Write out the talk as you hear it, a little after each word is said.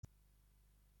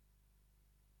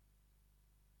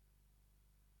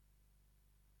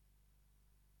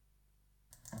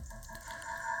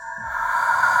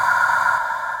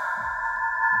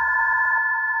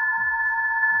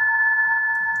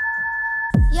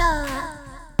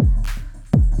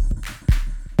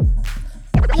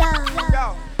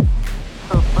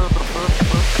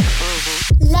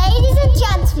and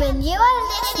gentlemen, you are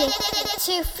listening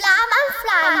to Flam and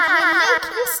Flange with Luke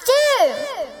and Stu.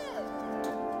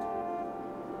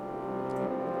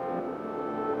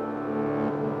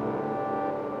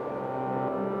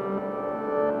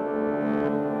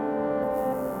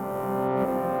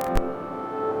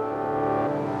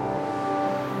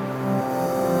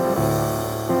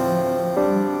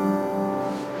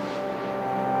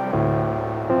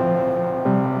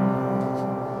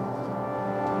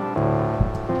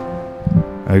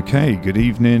 Okay, good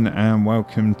evening and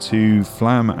welcome to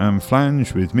Flam and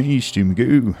Flange with me, Stu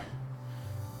Magoo.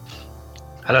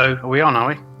 Hello, are we on, are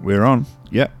we? We're on,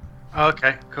 yep. Oh,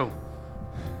 okay, cool.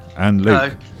 And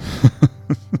Luke.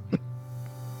 Hello.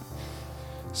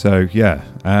 So,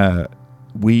 yeah,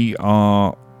 we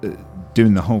are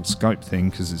doing the whole Skype thing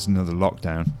because it's another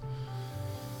lockdown.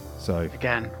 So,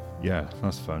 Again. yeah,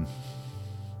 that's fun.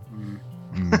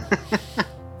 You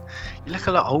look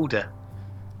a lot older.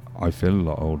 I feel a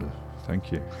lot older,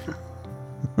 thank you.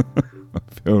 I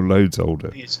feel loads older.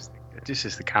 I think this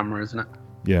is the camera, isn't it?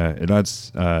 Yeah, it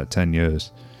adds 10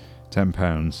 years,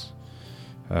 £10.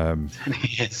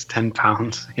 It's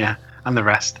 £10, yeah, and the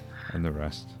rest. And the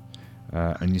rest.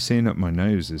 And you're seeing up my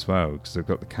nose as well because I've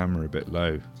got the camera a bit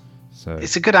low. So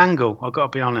It's a good angle, I've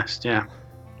got to be honest, yeah.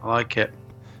 I like it.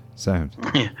 sound.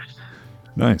 Yeah.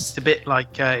 Nice. It's a bit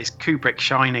like it's Kubrick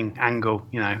Shining angle,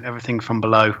 you know, everything from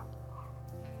below.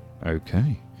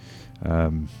 Okay.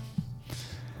 I'm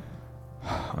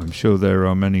sure there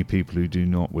are many people who do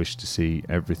not wish to see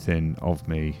everything of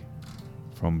me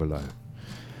from below.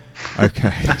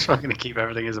 Okay. That's why I'm going to keep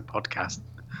everything as a podcast.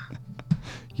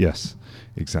 Yes,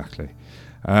 exactly.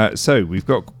 So we've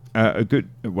got a good,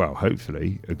 well,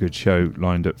 hopefully a good show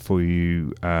lined up for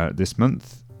you this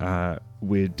month.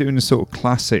 We're doing a sort of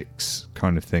classics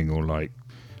kind of thing, or like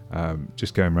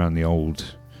just going around the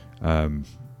old,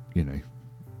 you know,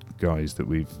 guys that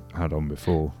we've had on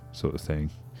before, sort of thing.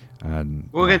 And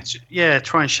We're going to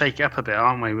try and shake it up a bit,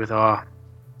 aren't we, with our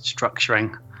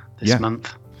structuring this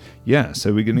month? Yeah,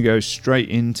 so we're going to go straight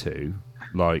into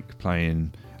like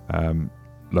playing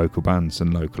local bands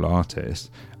and local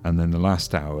artists, and then the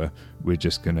last hour we're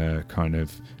just going to kind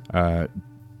of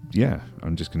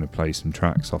I'm just going to play some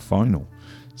tracks off vinyl.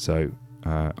 So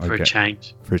for a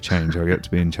change I get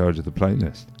to be in charge of the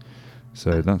playlist,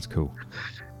 so that's cool.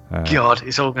 God,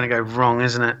 it's all going to go wrong,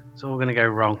 isn't it? It's all going to go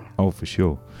wrong. Oh, for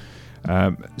sure.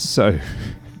 So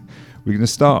we're going to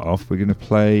start off. We're going to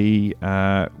play.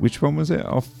 Which one was it?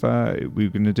 Off. We were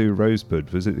going to do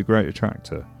Rosebud. Was it The Great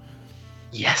Attractor?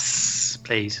 Yes,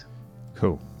 please.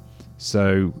 Cool.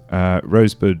 So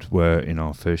Rosebud were in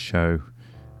our first show,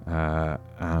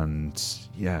 and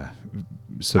yeah,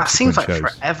 that seems like shows.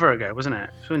 Forever ago, wasn't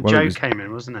it? When Joe came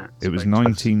in, wasn't it? It was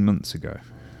 19 months ago.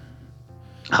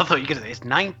 I thought you could say it's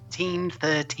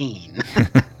 1913.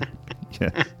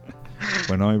 Yeah,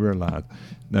 when I were a lad.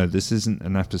 No, this isn't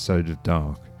an episode of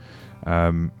Dark.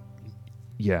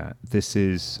 Yeah, this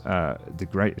is The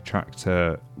Great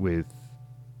Attractor with...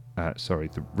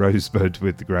 the Rosebud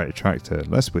with The Great Attractor.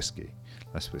 Less whiskey.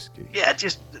 Yeah,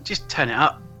 just turn it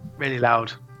up really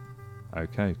loud.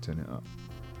 Okay, turn it up.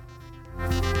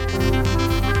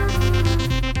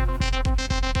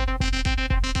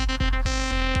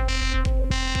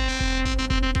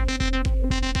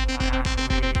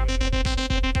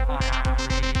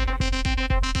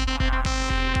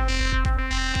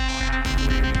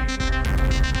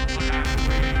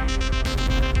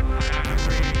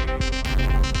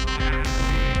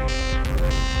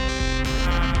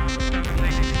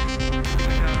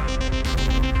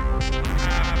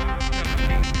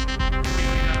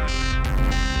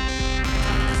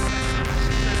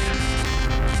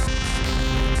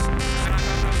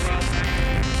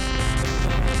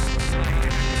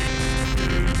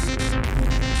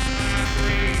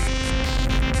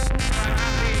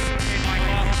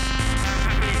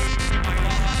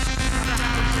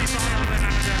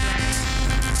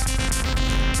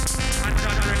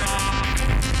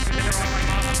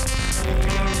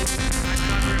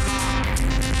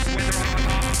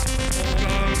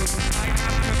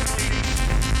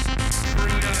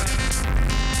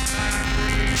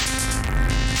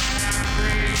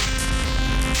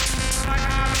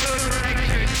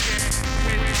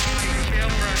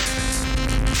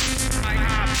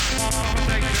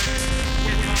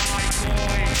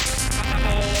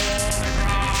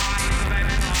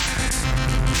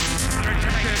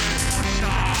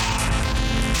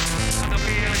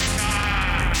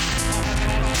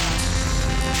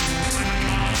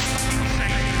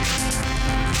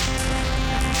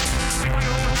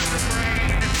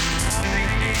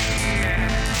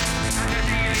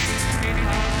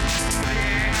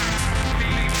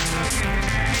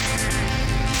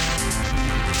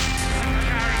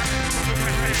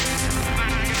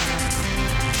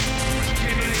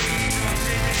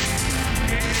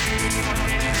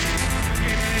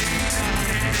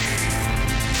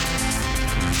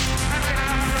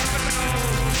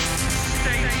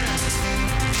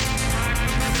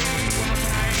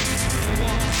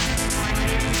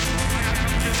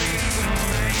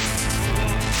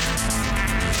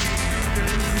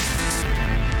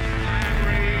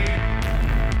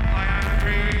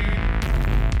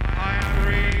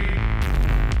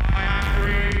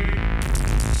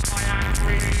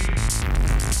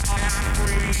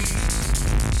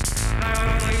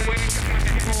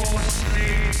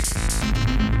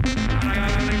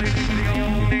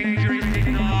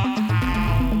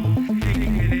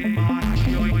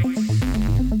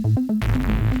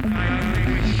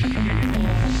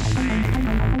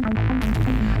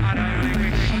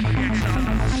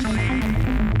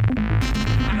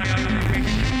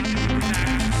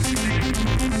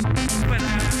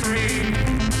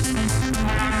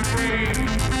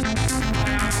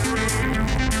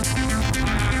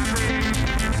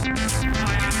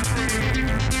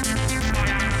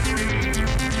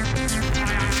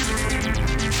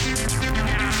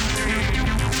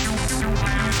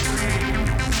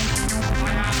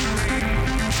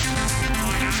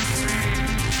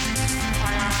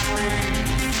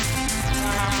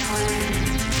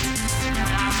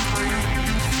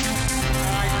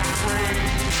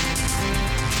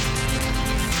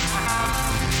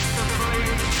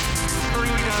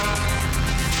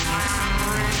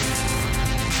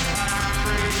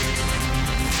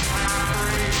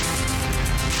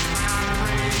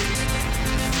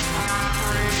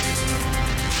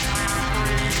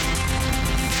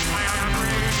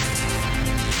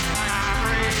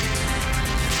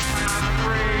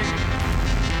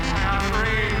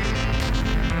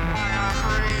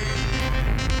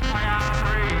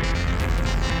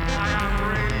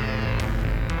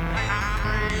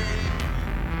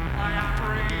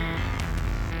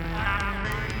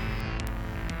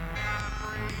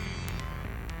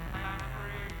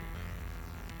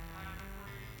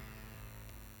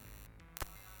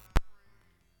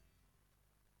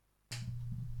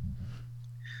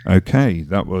 Okay,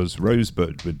 that was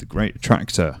Rosebud with The Great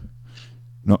Attractor.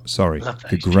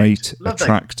 The Great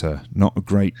Attractor, not a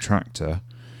great tractor.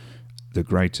 The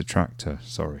Great Attractor,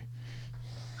 sorry.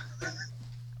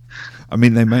 I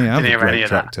mean, they may have a great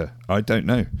tractor. I don't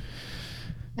know.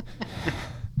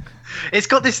 It's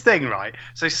got this thing, right?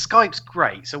 So Skype's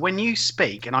great. So when you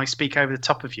speak and I speak over the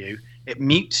top of you, it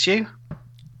mutes you.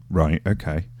 Right,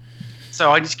 okay.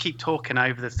 So I just keep talking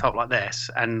over the top like this,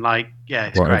 and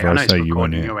it's Whatever great. I know it's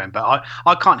recording you your end, but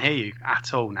I can't hear you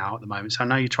at all now at the moment. So I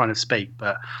know you're trying to speak,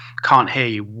 but can't hear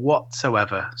you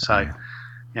whatsoever. So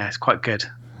yeah, it's quite good.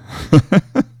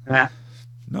 Yeah.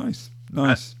 Nice.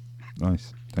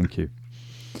 Thank you.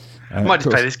 I might just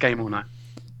play this game all night.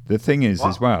 The thing is,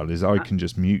 as well, is I can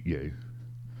just mute you.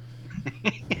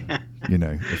 You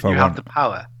know, if I have the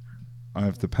power. I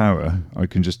have the power. I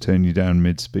can just turn you down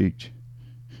mid-speech.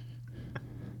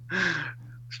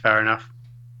 Fair enough.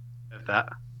 Of that.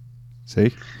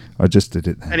 See, I just did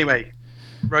it then. Anyway,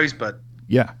 Rosebud.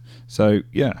 Yeah. So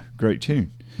great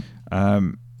tune.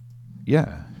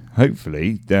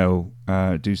 Hopefully they'll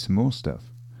do some more stuff.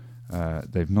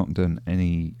 They've not done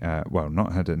any.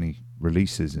 Not had any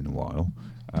releases in a while.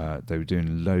 They were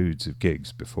doing loads of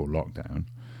gigs before lockdown.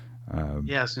 I was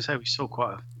going to say we saw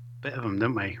quite a bit of them,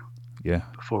 didn't we? Yeah.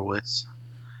 Before all this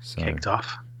kicked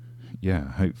off.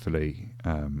 Yeah, hopefully.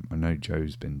 I know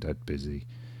Joe's been dead busy.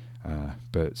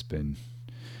 Bert's been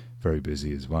very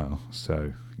busy as well.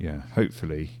 So, yeah,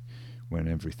 hopefully when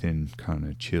everything kind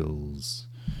of chills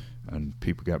and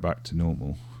people get back to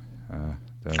normal.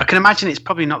 I can imagine it's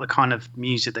probably not the kind of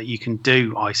music that you can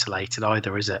do isolated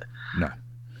either, is it? No.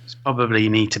 It's probably you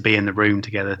need to be in the room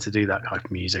together to do that type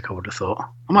of music, I would have thought.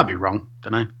 I might be wrong.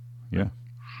 Don't know. Yeah.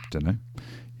 Don't know.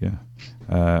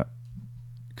 Yeah.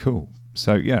 Cool.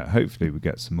 So, hopefully we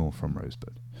get some more from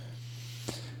Rosebud.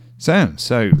 Sam,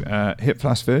 Hip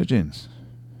Flash Virgins.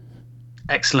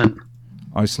 Excellent.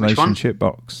 Isolation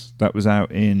Shitbox. That was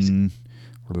out in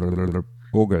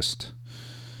August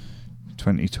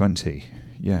 2020.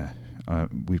 Yeah.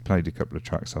 We played a couple of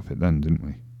tracks off it then, didn't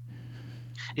we?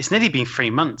 It's nearly been 3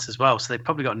 months as well, so they've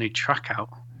probably got a new track out.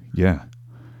 Yeah.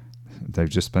 They've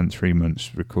just spent 3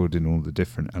 months recording all the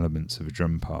different elements of a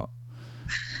drum part.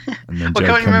 And then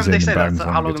Joe comes in and bangs on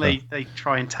how long guitar. they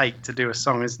try and take to do a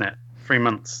song, isn't it? 3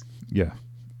 months. Yeah.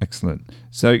 Excellent.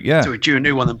 So, yeah. So we do a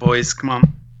new one then, boys. Come on.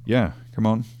 Yeah. Come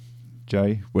on.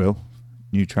 Jay, Will,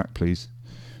 new track, please.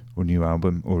 Or new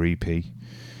album or EP.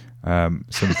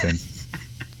 Something.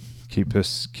 Keep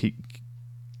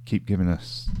giving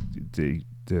us the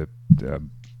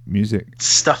music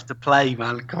stuff to play,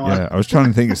 man. Come on. Yeah, I was trying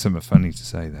to think of something funny to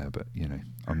say there, but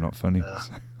I'm not funny.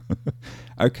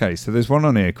 Okay, so there's one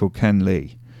on here called Ken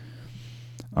Lee.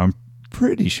 I'm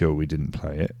pretty sure we didn't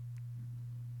play it.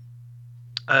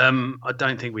 I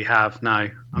don't think we have. No.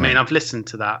 I mean, I've listened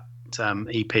to that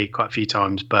EP quite a few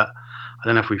times, but I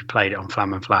don't know if we've played it on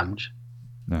Flam and Flange.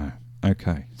 No.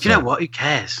 Okay. Do you know what? Who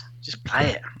cares? Just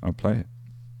play it. I'll play it.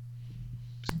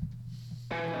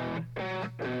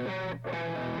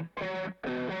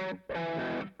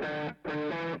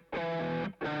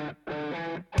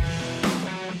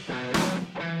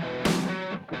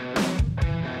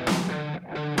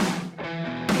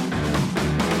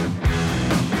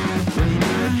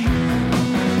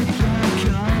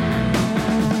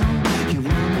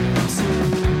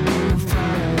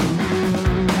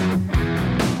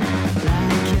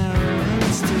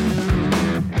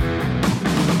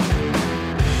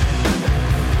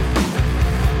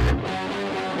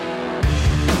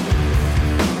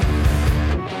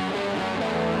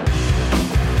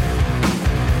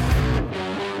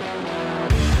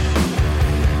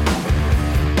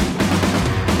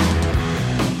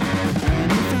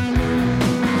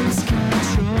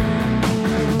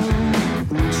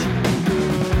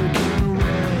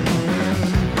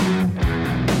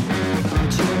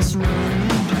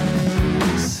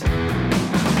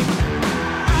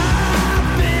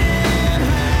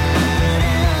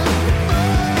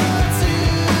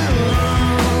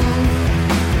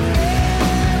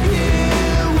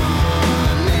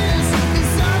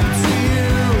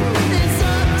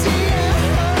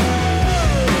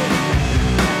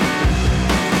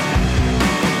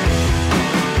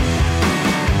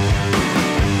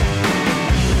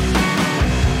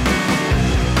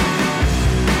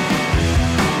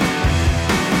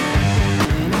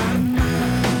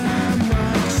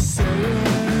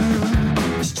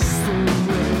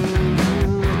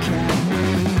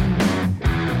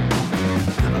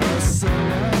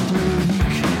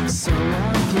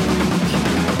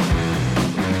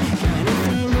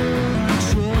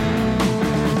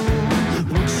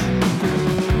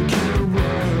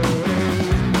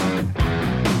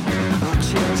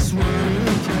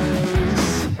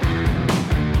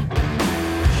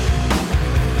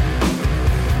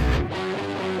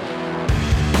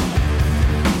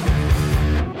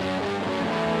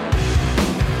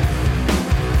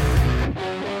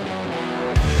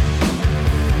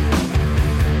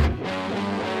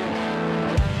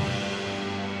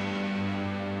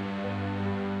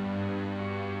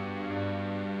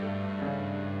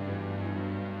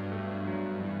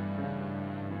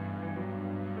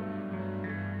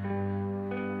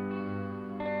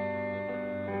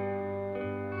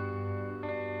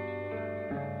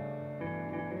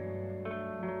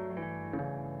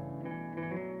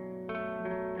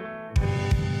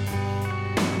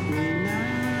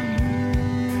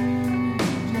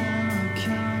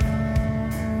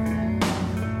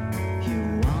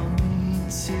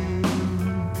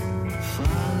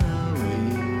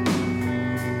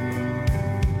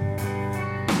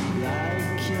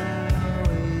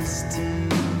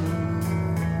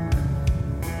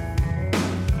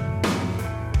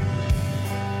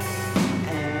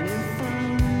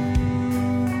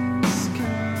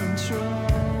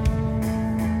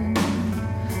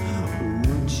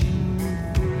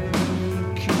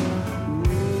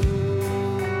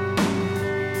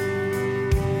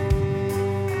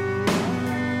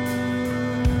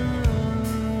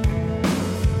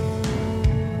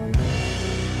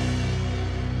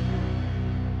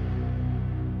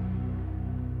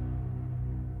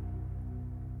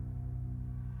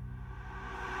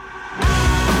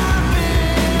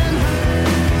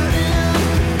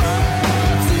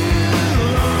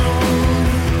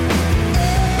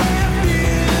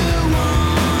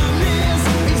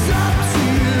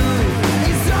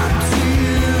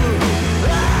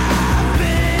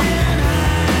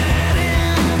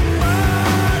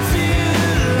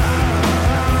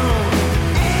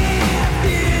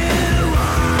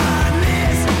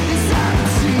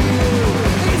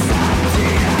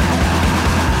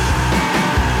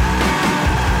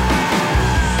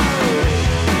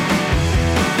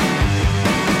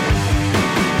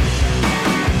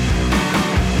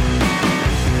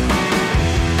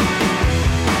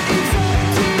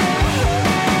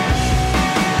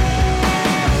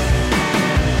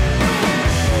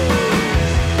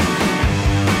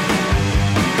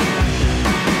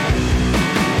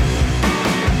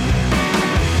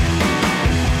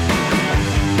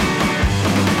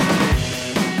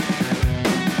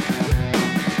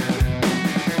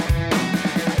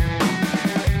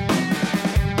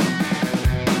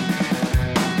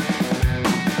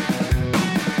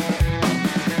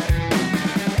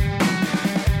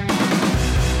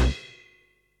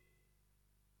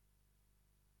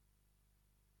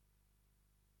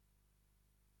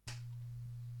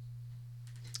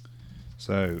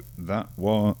 So that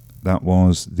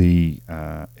was the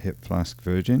Hip Flask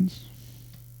Virgins.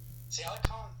 See,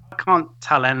 I can't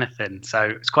tell anything, so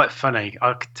it's quite funny.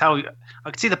 I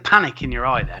could see the panic in your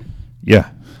eye then. Yeah.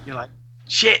 You're like,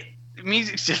 shit, the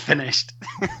music's just finished.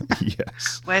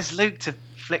 Yes. Where's Luke to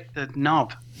flick the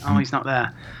knob? Oh, he's not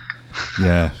there.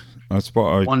 Yeah. That's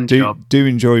what I do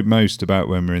enjoy most about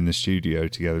when we're in the studio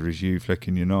together is you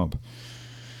flicking your knob.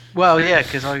 Well, yeah,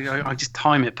 because I just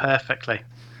time it perfectly.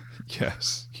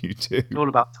 Yes, you do. It's all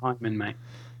about timing, mate.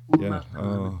 Yeah.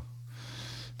 Oh,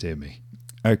 dear me.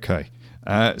 Okay.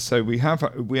 So we have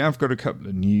got a couple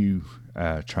of new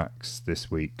tracks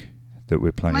this week that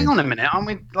we're playing. Hang on a minute. Aren't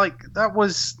we that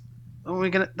was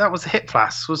the Hip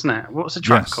Flask, wasn't it? What was the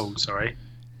track called? Sorry.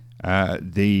 Hang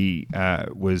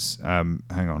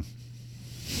on.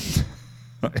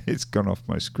 It's gone off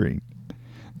my screen.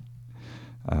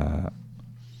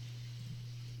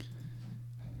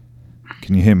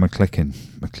 Can you hear my clicking?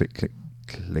 My clicking.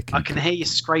 I can hear you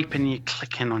scraping, you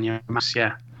clicking on your mouse.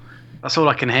 Yeah, that's all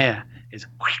I can hear. Is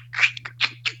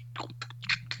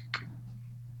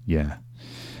yeah.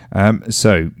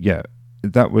 So yeah,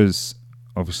 that was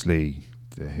obviously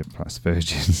the Hip Flask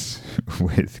Virgins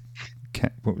with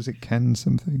what was it, Ken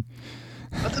something?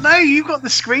 I don't know. You've got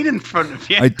the screen in front of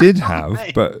you. I did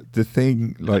have, but the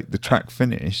thing, like the track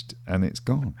finished and it's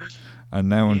gone, and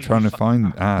now I'm trying to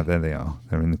find. There they are.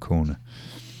 They're in the corner.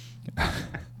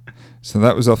 So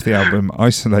that was off the album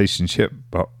Isolation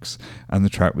Shipbox, and the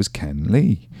track was Ken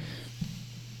Lee.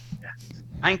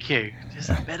 Thank you. Just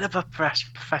a bit of a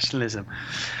professionalism.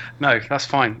 No, that's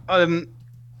fine. I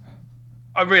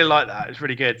really like that. It's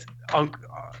really good. I'm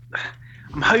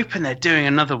hoping they're doing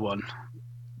another one.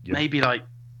 Yep. Maybe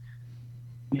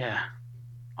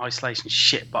Isolation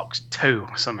Shitbox 2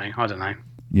 or something. I don't know.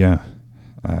 Yeah.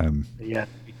 Yeah,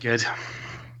 it'd be good.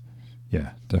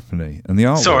 Yeah, definitely. And the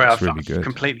artwork's really good. I've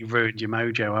completely ruined your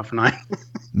mojo, haven't I?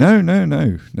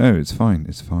 No, it's fine.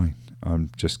 It's fine.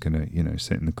 I'm just going to,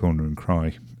 sit in the corner and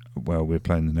cry while we're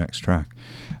playing the next track.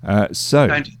 So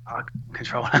don't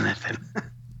control anything.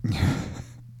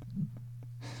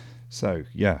 So,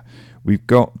 yeah, we've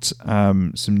got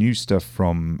some new stuff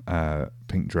from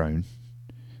Pink Drone,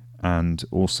 and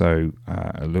also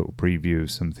a little preview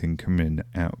of something coming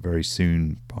out very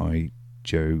soon by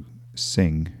Joseph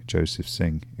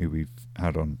Singh, who we've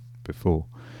had on before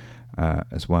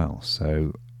as well.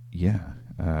 So, yeah,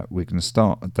 we're going to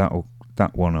start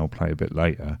that one I'll play a bit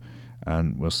later,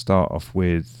 and we'll start off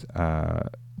with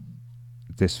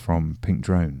this from Pink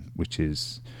Drone, which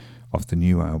is off the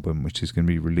new album, which is going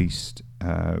to be released.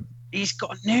 He's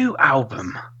got a new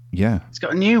album. Yeah. He's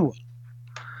got a new one.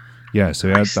 Yeah, so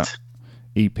he had that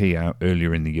EP out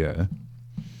earlier in the year.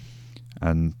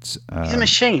 And he's a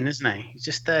machine, isn't he? He's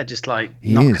just there, just like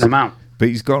knocking them out. But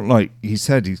he's got he's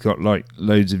got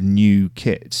loads of new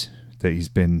kit that he's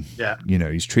been,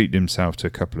 he's treated himself to a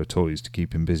couple of toys to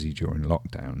keep him busy during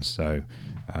lockdown. So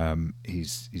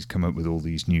he's come up with all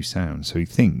these new sounds. So he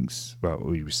thinks,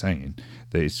 well, he was saying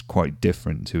that it's quite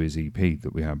different to his EP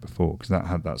that we had before, because that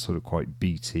had that sort of quite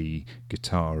beaty,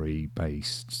 guitar-y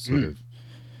based sort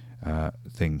of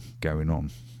thing going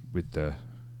on with the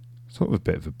sort of a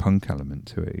bit of a punk element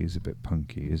to it. He's a bit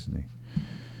punky, isn't he?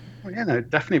 Well, yeah, no,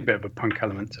 definitely a bit of a punk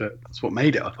element to it. That's what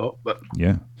made it, I thought. But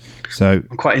yeah, so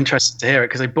I'm quite interested to hear it,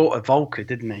 because they bought a Volca,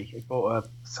 didn't he? He bought a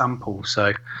sample,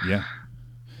 so yeah,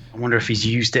 I wonder if he's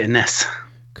used it in this.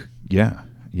 Yeah,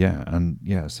 and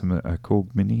some a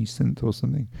Korg Mini synth or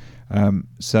something.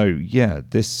 So yeah,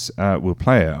 this we'll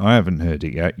play it. I haven't heard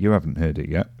it yet. You haven't heard it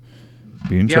yet.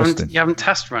 Be interesting. You haven't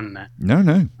test run it?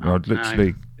 No. I'd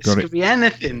literally. This could be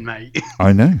anything, mate.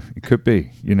 I know it could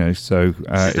be. So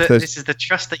this is the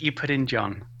trust that you put in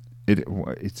John.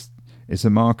 It's a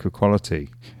mark of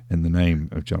quality in the name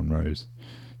of John Rose.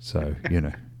 So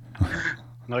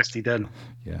Nicely done.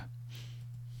 Yeah.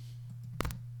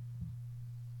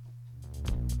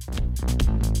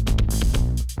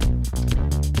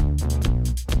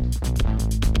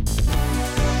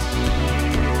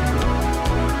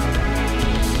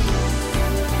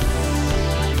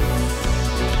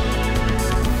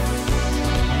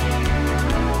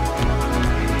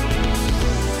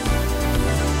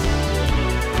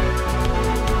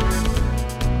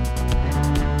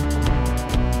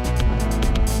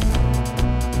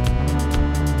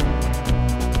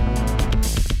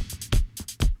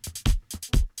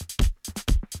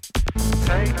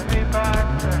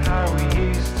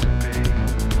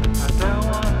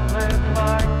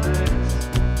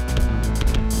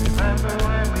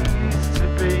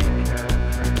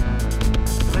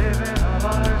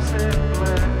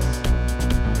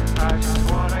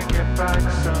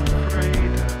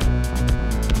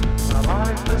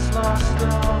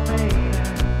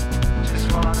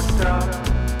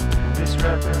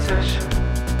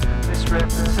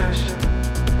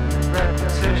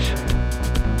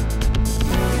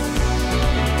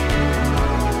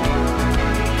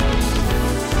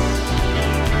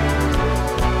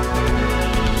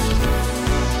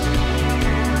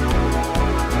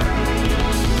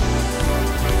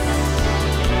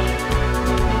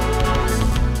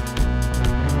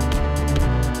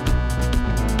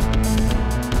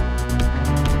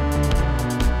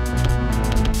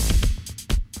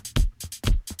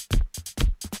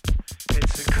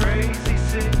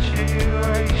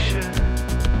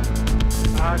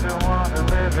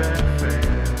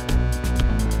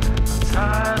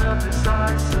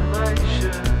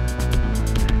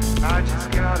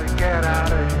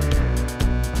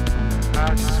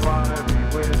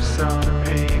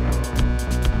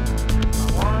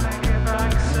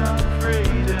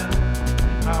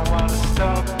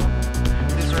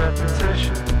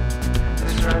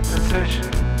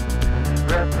 repetition,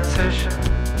 repetition.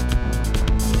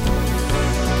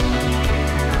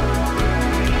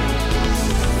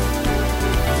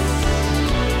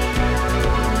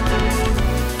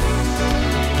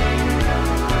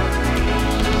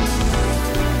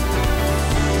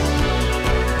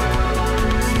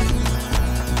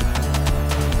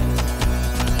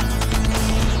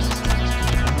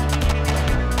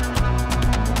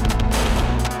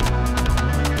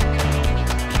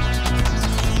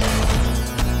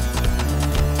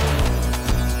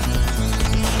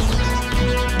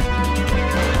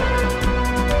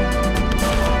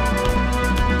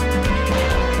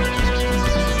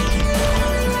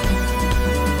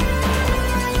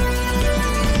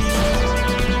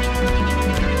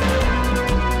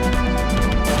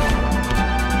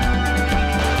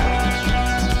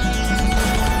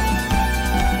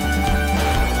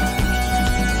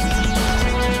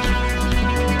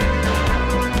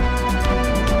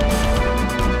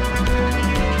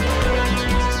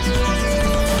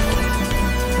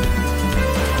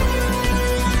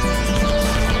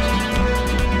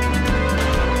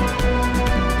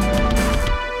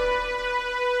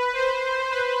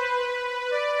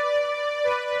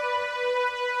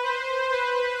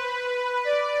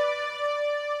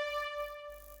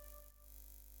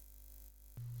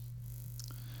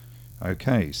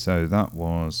 Okay, so that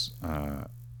was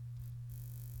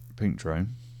Pink Drone.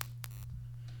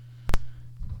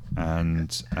 And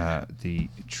the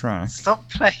track... Stop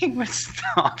playing with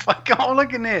stuff. All I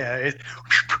can hear is...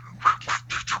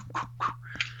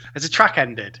 Has the track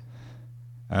ended?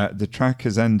 The track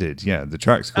has ended, yeah. The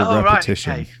track's called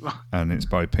Repetition, right, okay. And it's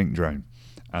by Pink Drone.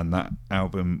 And that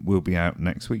album will be out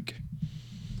next week.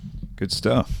 Good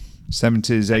stuff.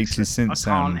 70s, 80s synth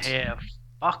sound. I can't hear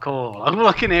fuck all. All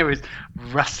I can hear is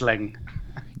rustling.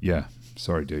 Yeah,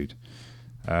 sorry, dude.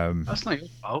 That's not your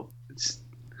fault.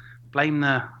 Blame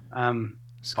the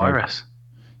virus.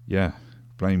 Yeah,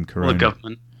 blame Corona. Or the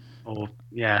government. Or,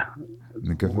 yeah.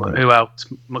 The government. Who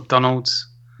else? McDonald's.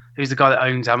 Who's the guy that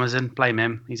owns Amazon? Blame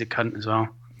him. He's a cunt as well.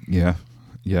 Yeah.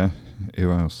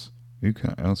 Who else?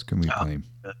 Else can we blame?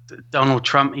 Donald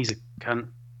Trump. He's a cunt.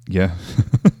 Yeah.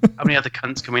 How many other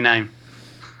cunts can we name?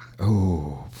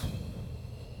 Oh.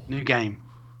 New game.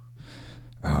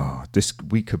 Oh,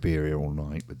 we could be here all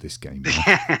night with this game.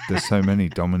 There's so many.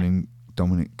 Dominic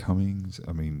Cummings.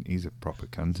 I mean, he's a proper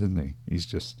cunt, isn't he? He's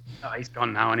just... Oh, he's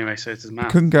gone now anyway, so it doesn't matter.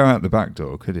 He couldn't go out the back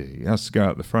door, could he? He has to go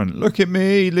out the front. Look at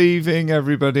me, leaving,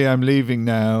 everybody. I'm leaving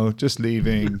now. Just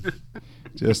leaving.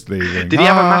 Just leaving. Did he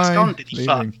have a mask on? Did he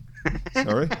leaving. fuck?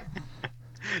 Sorry?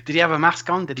 Did he have a mask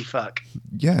on? Did he fuck?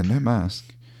 Yeah, no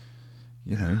mask.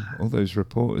 You know, all those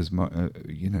reporters might,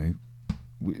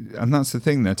 and that's the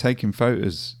thing. They're taking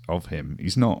photos of him.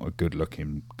 He's not a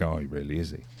good-looking guy, really, is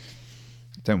he?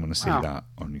 Don't want to see that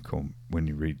on your when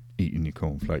you eating your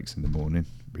cornflakes in the morning,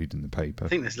 reading the paper. I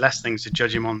think there's less things to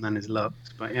judge him on than his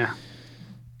looks, but yeah.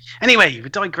 Anyway, we're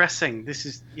digressing. This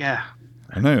is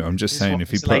I know. I'm just saying,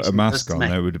 if he put a mask on,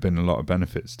 there would have been a lot of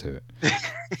benefits to it.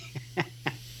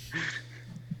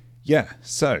 Yeah.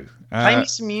 So play me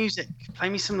some music. Play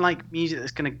me some music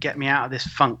that's going to get me out of this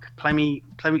funk. Play me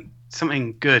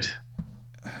something good.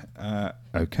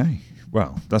 Okay.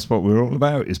 Well, that's what we're all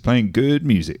about, is playing good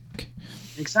music.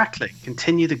 Exactly.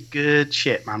 Continue the good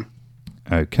shit, man.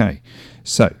 Okay.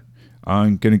 So,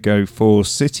 I'm going to go for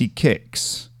City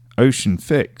Kicks, Ocean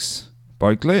Fix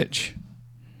by Glitch.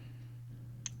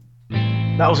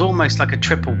 That was almost like a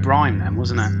triple rhyme then,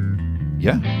 wasn't it?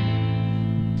 Yeah.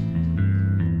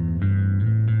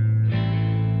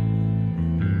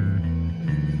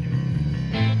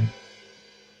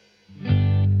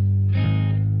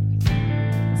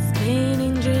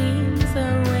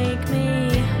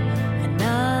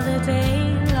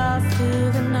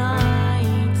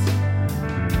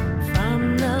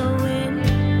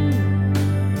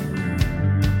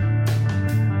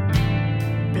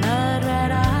 Blood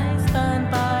red eyes burned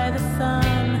by the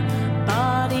sun,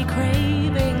 body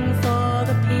craving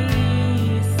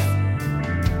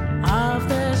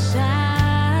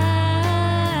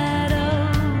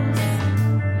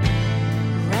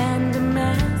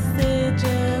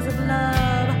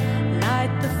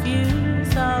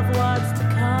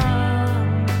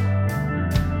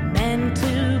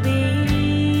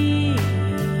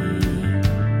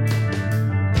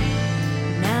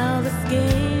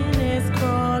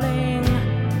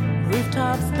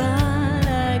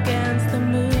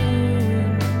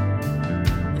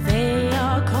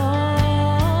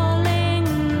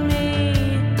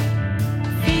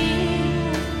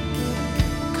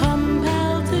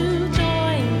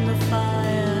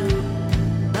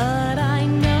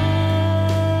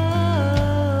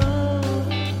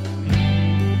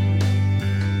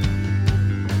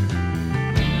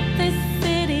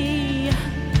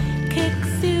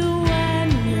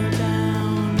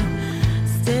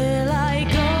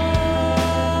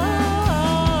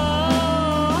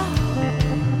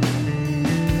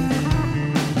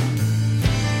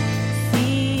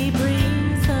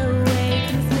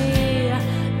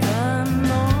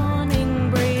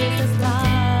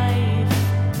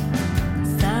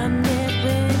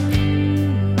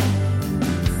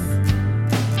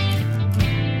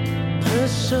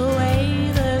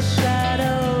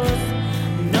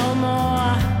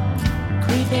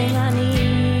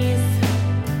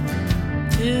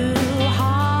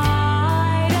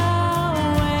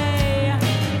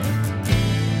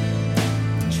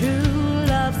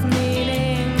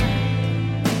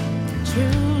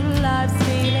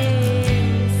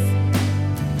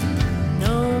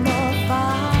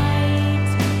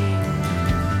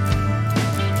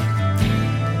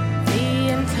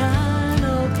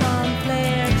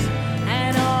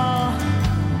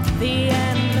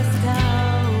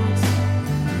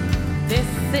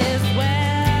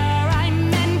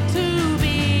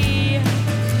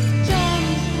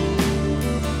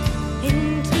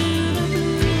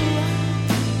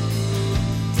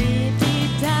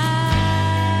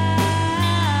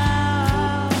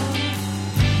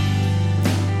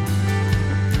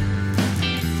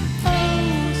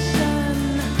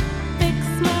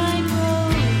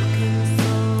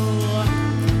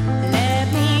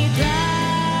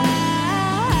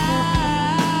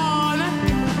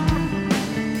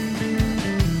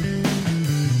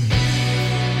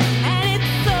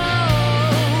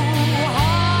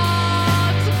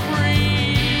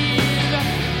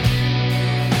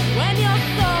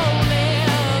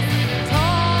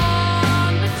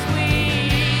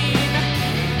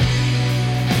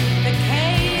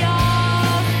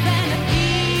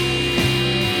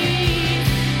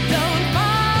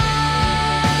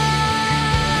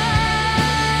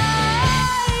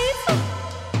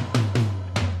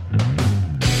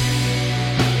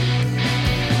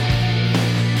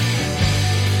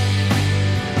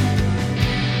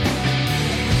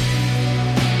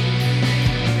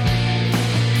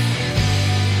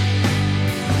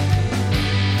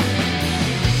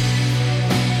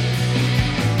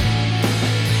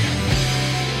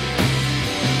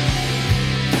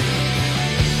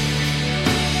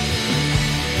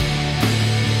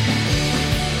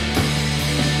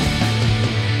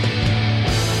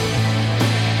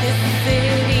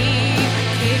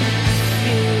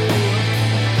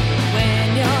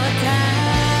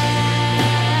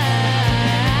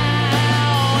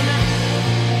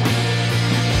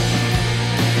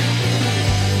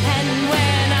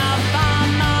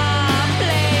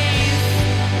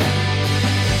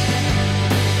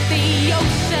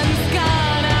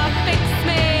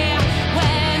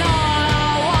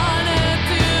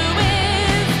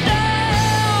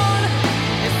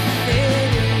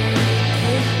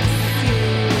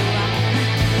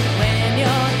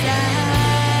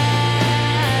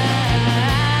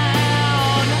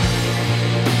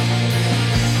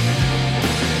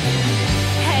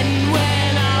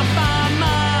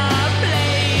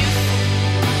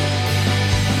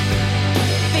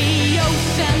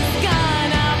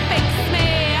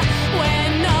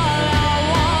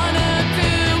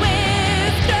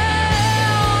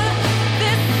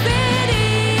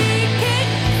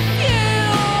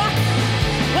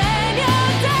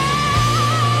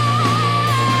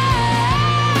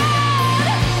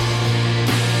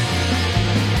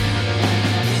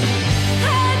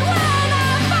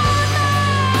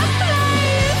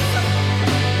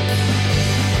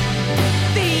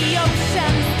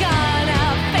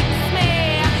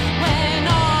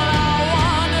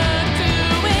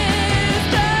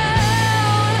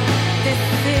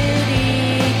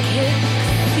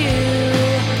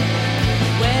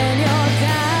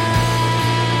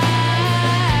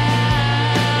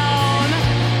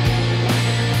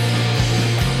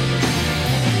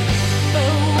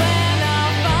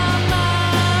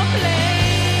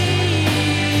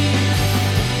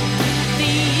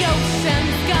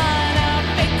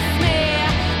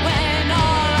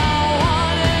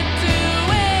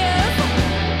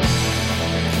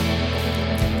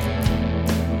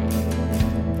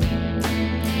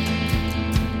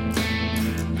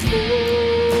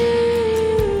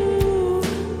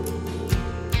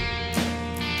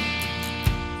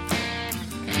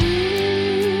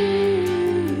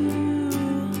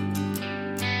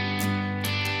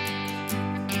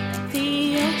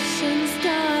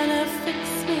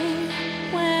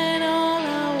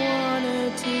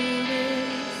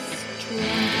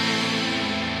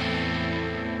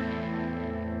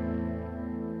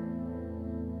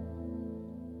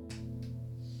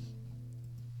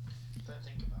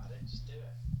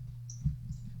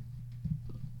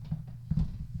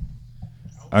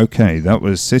Okay, that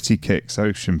was City Kicks,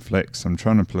 Ocean Flicks. I'm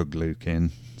trying to plug Luke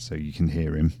in so you can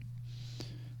hear him.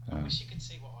 I wish you could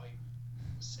see what I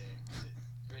was seeing. It's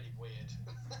really weird.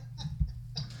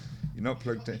 You're not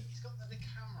plugged in. He's got the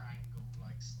camera angle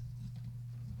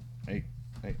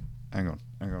Hey, hang on.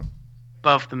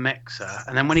 above the mixer,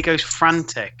 and then when he goes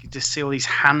frantic, you just see all these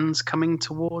hands coming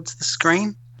towards the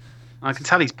screen. I can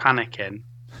tell he's panicking.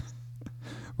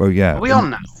 Well, yeah. Are we on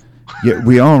now? Yeah,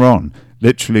 we are on.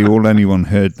 Literally, all anyone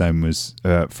heard then was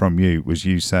from you was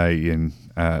you saying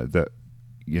that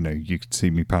you could see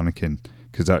me panicking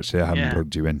because actually I hadn't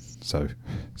plugged you in. So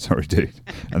sorry, dude.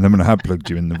 And then when I had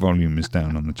plugged you in, the volume was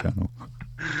down on the channel.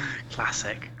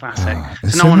 Classic. There's So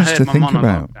so no one much heard to my think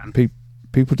monologue about. then.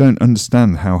 People don't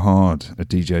understand how hard a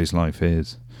DJ's life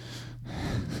is.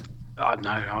 Oh no,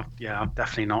 I'm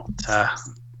definitely not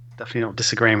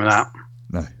disagreeing with that.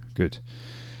 No, good.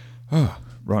 Oh,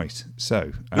 right.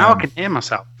 So Now I can hear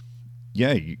myself.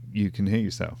 Yeah, you can hear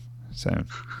yourself. Sound.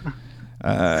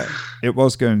 It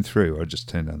was going through. I just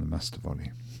turned down the master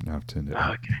volume. Now I've turned it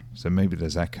up. Okay. So maybe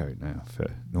there's echo now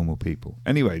for normal people.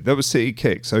 Anyway, that was City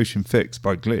Kicks, Ocean Fix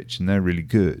by Glitch, and they're really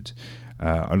good.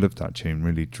 I love that tune,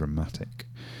 really dramatic.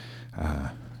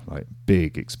 Like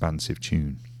big, expansive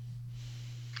tune.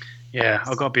 Yeah,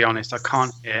 I've got to be honest, I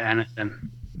can't hear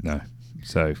anything. No.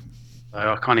 So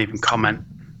I can't even comment.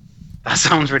 That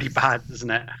sounds really bad, doesn't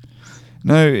it?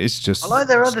 no, it's just I like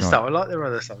their other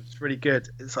Skype. stuff. It's really good.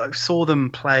 It's like I saw them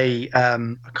play. I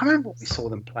can't remember what we saw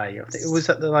them play. I think it was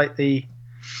at the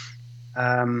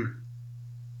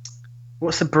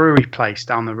what's the brewery place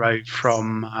down the road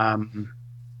from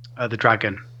the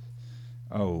Dragon?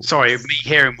 Oh, Sorry, me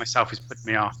hearing myself has put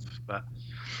me off. But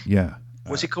yeah.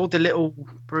 what's it called? The little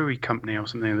brewery company or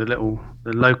something? The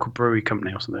local brewery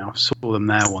company or something. I saw them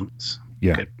there once.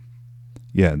 Yeah. Good.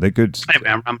 Yeah, they're good. Anyway,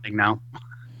 I'm rambling now.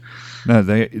 No,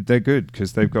 they're good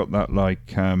because they've got that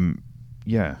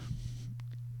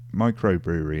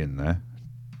microbrewery in there.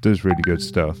 Does really good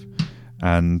stuff,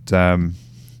 and I've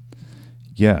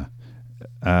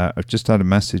just had a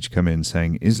message come in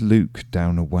saying, "Is Luke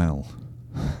down a well?"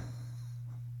 Are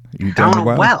you down a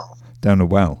well? Down a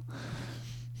well.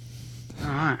 All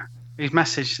right. Whose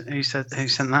message? Who sent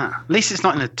that? At least it's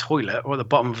not in a toilet or at the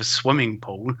bottom of a swimming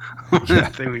pool.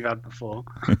 That thing we've had before.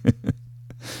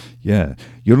 Yeah,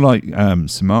 you're like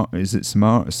Samara. Is it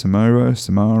Samara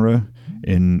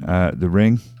in The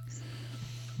Ring?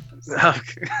 I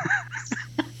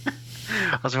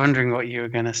was wondering what you were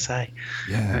going to say.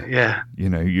 Yeah, Yeah.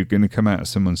 You're going to come out of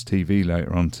someone's TV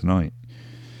later on tonight.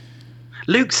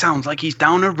 Luke sounds like he's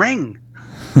down a ring.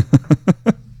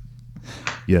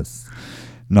 Yes,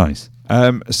 nice.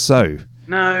 So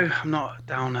No, I'm not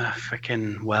down a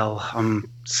freaking well. I'm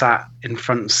sat in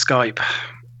front of Skype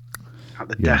at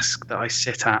the desk that I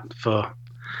sit at for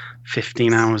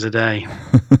 15 hours a day,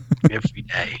 every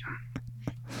day.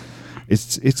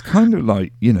 it's kind of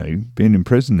like being in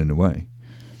prison in a way.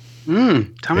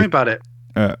 Tell me about it.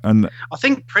 And I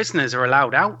think prisoners are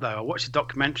allowed out, though. I watched a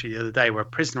documentary the other day where a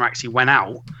prisoner actually went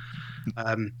out.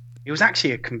 He was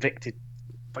actually a convicted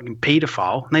fucking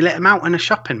paedophile, and they let him out in a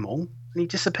shopping mall, and he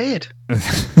disappeared.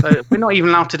 So we're not even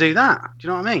allowed to do that. Do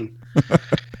you know what I mean?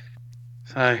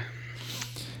 So,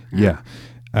 yeah,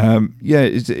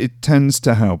 it tends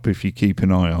to help if you keep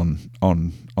an eye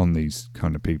on these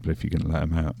kind of people if you're going to let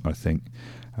them out. I think,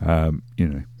 I'm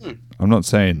not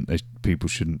saying people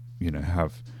shouldn't,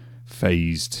 have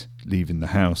phased leaving the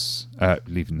house,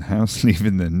 leaving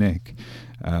their neck.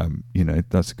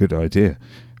 That's a good idea,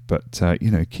 but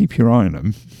keep your eye on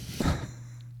them.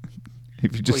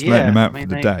 If you just let them out for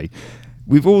the day.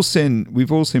 We've all seen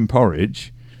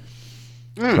Porridge.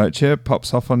 Fletcher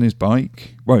pops off on his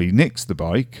bike. Well, he nicks the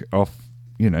bike off.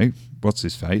 What's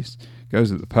his face?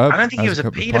 Goes at the pub. I don't think he was a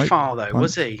couple of paedophile, though, pints.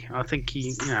 was he? I think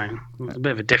he, there was a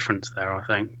bit of a difference there, I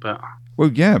think. But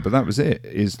Well, yeah, but that was it.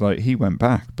 Is like he went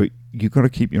back, but you've got to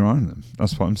keep your eye on them.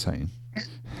 That's what I'm saying.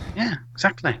 yeah,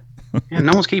 exactly. Yeah,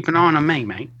 no one's keeping an eye on me,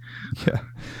 mate. Yeah,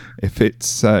 if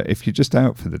you're just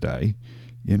out for the day,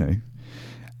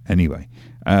 Anyway,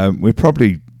 we're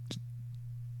probably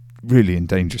really in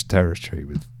dangerous territory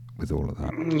with all of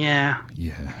that. Yeah.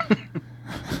 Yeah.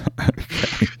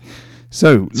 Okay.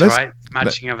 So It's let's. right.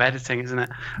 Magic of editing, isn't it?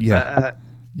 Yeah.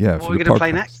 Yeah. What are we going to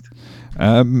play next?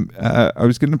 I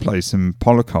was going to play some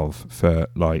Polakov for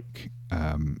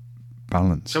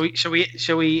balance. Shall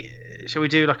we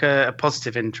do like a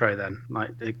positive intro then?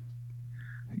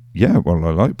 Yeah. Well,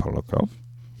 I like Polakov.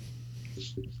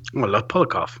 I love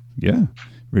Polakov. Yeah.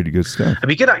 Really good stuff. It'd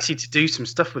be good actually to do some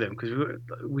stuff with him because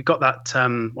we got that.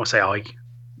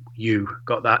 you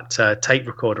got that tape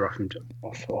recorder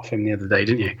off him the other day,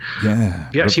 didn't you? Yeah.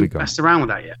 Have you actually lovely guy. messed around with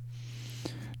that yet?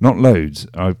 Not loads.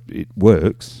 It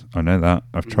works. I know that.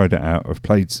 I've tried it out. I've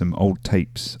played some old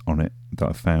tapes on it that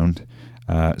I found.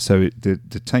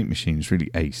 The tape machine is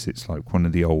really ace. It's like one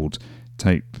of the old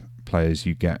tape players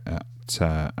you get at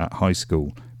high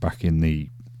school back in the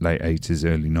late 80s,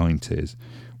 early 90s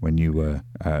when you were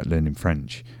learning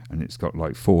French. And it's got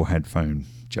like 4 headphone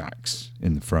jacks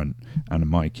in the front and a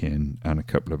mic in and a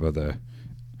couple of other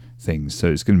things. So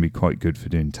it's going to be quite good for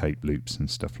doing tape loops and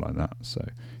stuff like that. So,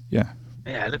 yeah.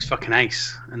 Yeah, it looks fucking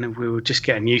ace. And then we were just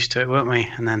getting used to it, weren't we?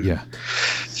 And then... Yeah.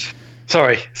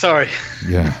 Sorry.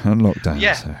 Yeah, on lockdown.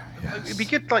 Yeah. So, yes. It'd be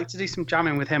good to do some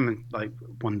jamming with him like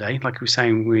one day. Like we were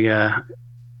saying, we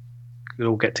could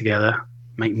all get together,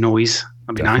 make noise.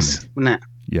 That'd be nice, wouldn't it?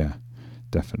 Yeah,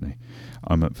 definitely.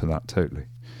 I'm up for that totally.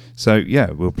 So, yeah,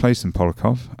 we'll play some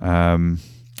Polakov.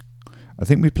 I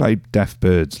think we played Deaf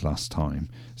Birds last time,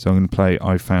 so I'm going to play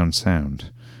I Found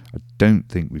Sound. I don't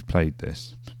think we've played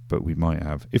this, but we might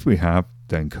have. If we have,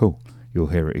 then cool. You'll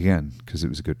hear it again, because it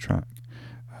was a good track.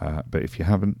 But if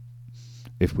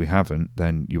we haven't,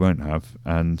 then you won't have,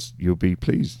 and you'll be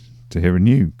pleased to hear a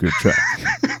new good track.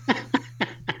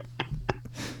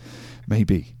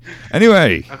 Maybe.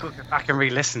 Anyway. I've got to go back and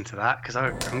re-listen to that, because I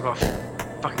haven't got a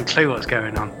fucking clue what's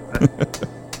going on.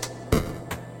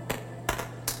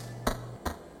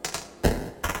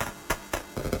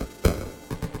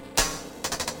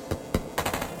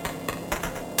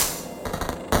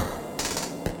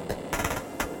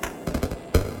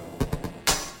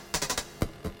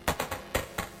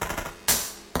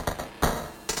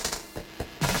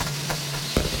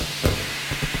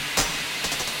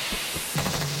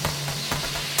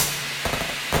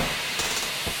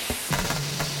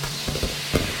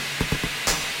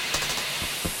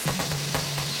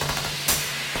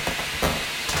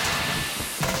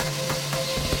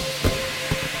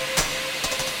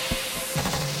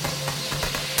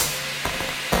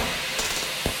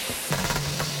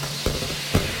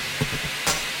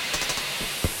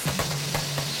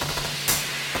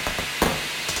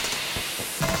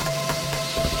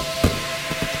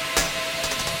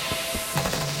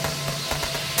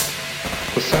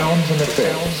 The sounds and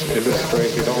effects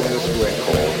illustrated on this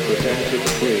record, presented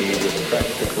free with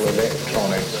Practical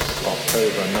Electronics,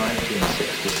 October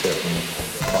 1967,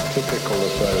 are typical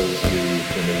of those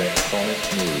used in electronic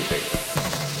music.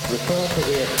 Refer to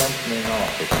the accompanying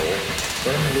article,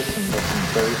 then listen to some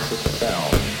basic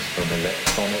sounds from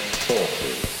electronic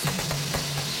sources.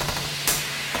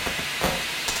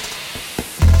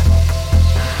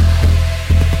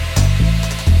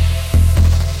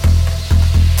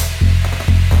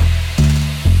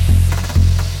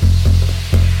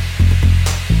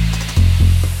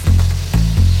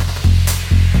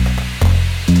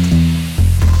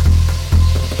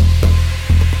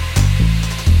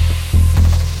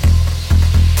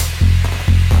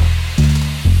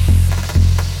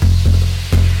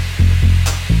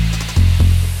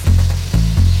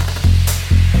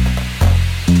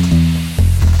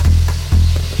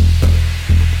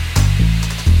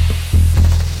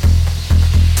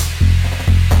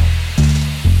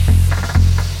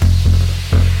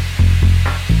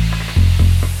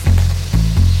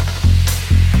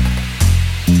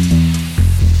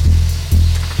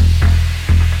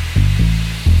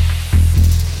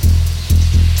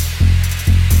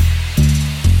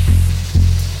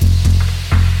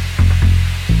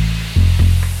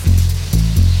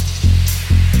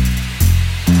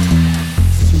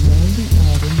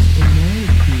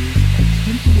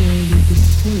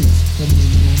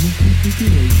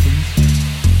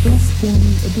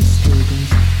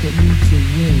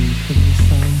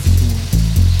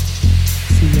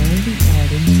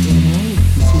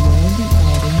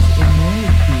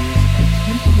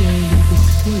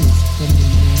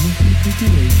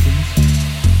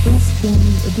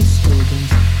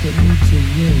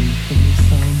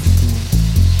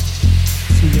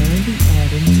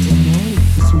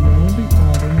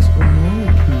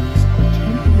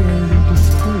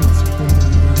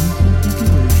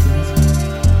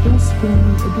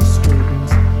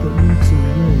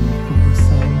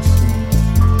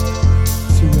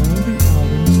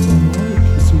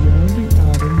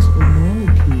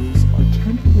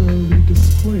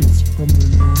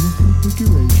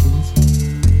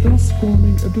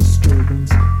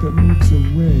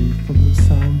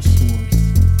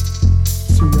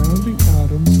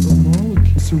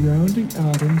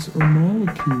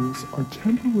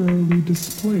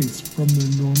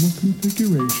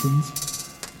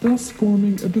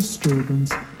 Disturbance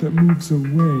that moves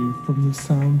away from the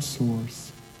sound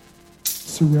source.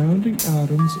 Surrounding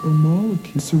atoms or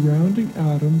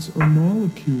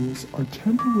molecules are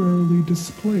temporarily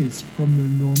displaced from their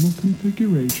normal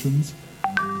configurations,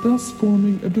 thus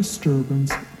forming a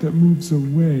disturbance that moves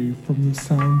away from the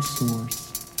sound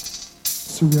source.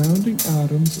 Surrounding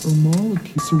atoms or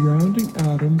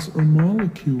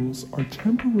molecules are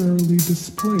temporarily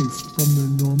displaced from their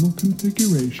normal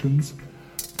configurations,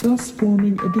 thus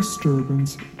forming a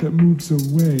disturbance that moves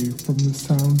away from the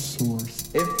sound source.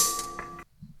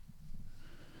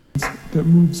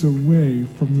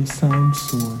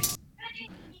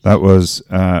 That was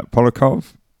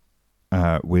Polakov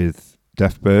with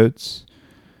Deaf Birds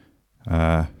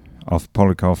of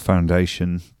Polakov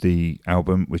Foundation, the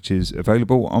album which is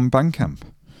available on Bandcamp.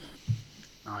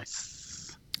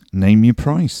 Nice. Name your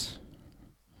price.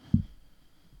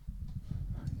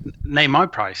 Name my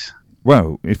price.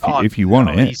 Well, if you want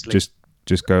it, easily.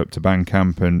 just go up to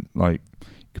Bandcamp and you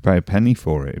could pay a penny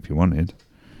for it if you wanted.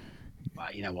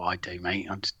 Well, you know what I do, mate.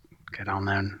 I just go down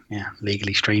there and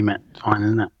legally stream it. It's fine,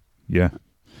 isn't it? Yeah.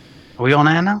 Are we on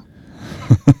air now?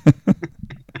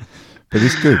 But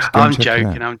it's good. I'm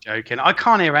joking. I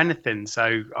can't hear anything,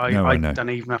 so I don't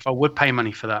even know if I would pay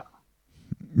money for that.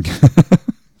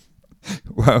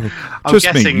 Well, I'm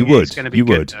trust me, you would. It's going to be you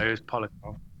good, would. though, as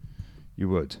Polakov. You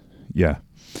would, yeah.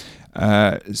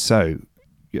 So,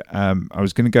 I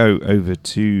was going to go over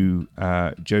to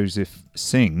Joseph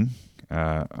Singh.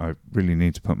 I really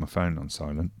need to put my phone on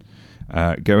silent.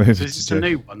 Go over. So is this a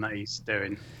new one that he's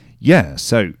doing? Yeah.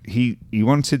 So he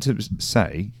wanted to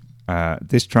say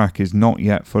this track is not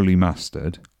yet fully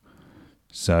mastered,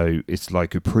 so it's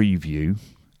like a preview,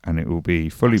 and it will be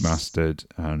fully mastered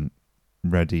and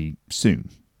ready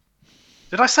soon.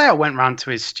 Did I say I went round to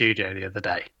his studio the other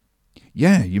day?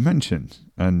 Yeah, you mentioned,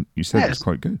 and you said Yeah, it was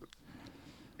quite good.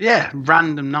 Yeah,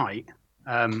 random night.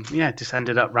 Just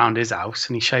ended up round his house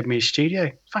and he showed me his studio.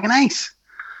 Fucking ace.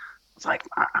 I was like,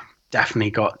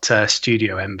 definitely got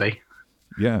studio envy.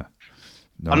 Yeah.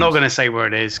 Nice. I'm not going to say where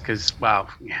it is because,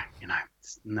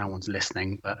 no one's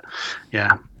listening. But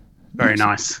yeah, very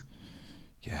nice.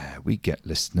 Yeah, we get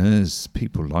listeners.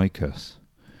 People like us.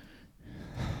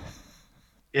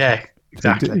 Yeah,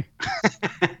 exactly.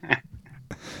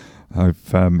 I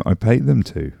paid them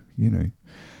to,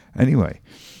 Anyway,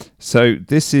 so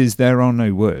this is There Are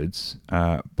No Words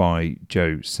by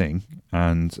Joe Singh,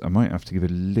 and I might have to give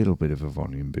it a little bit of a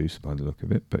volume boost by the look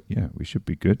of it, but yeah, we should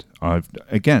be good. I've,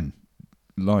 again,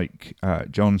 like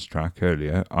John's track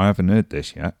earlier, I haven't heard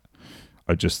this yet.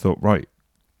 I just thought, right,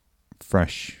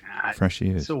 fresh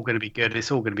ears. It's all going to be good.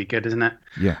 It's all going to be good, isn't it?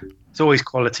 Yeah. It's always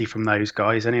quality from those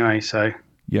guys anyway, so.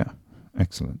 Yeah,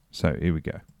 excellent. So here we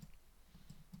go.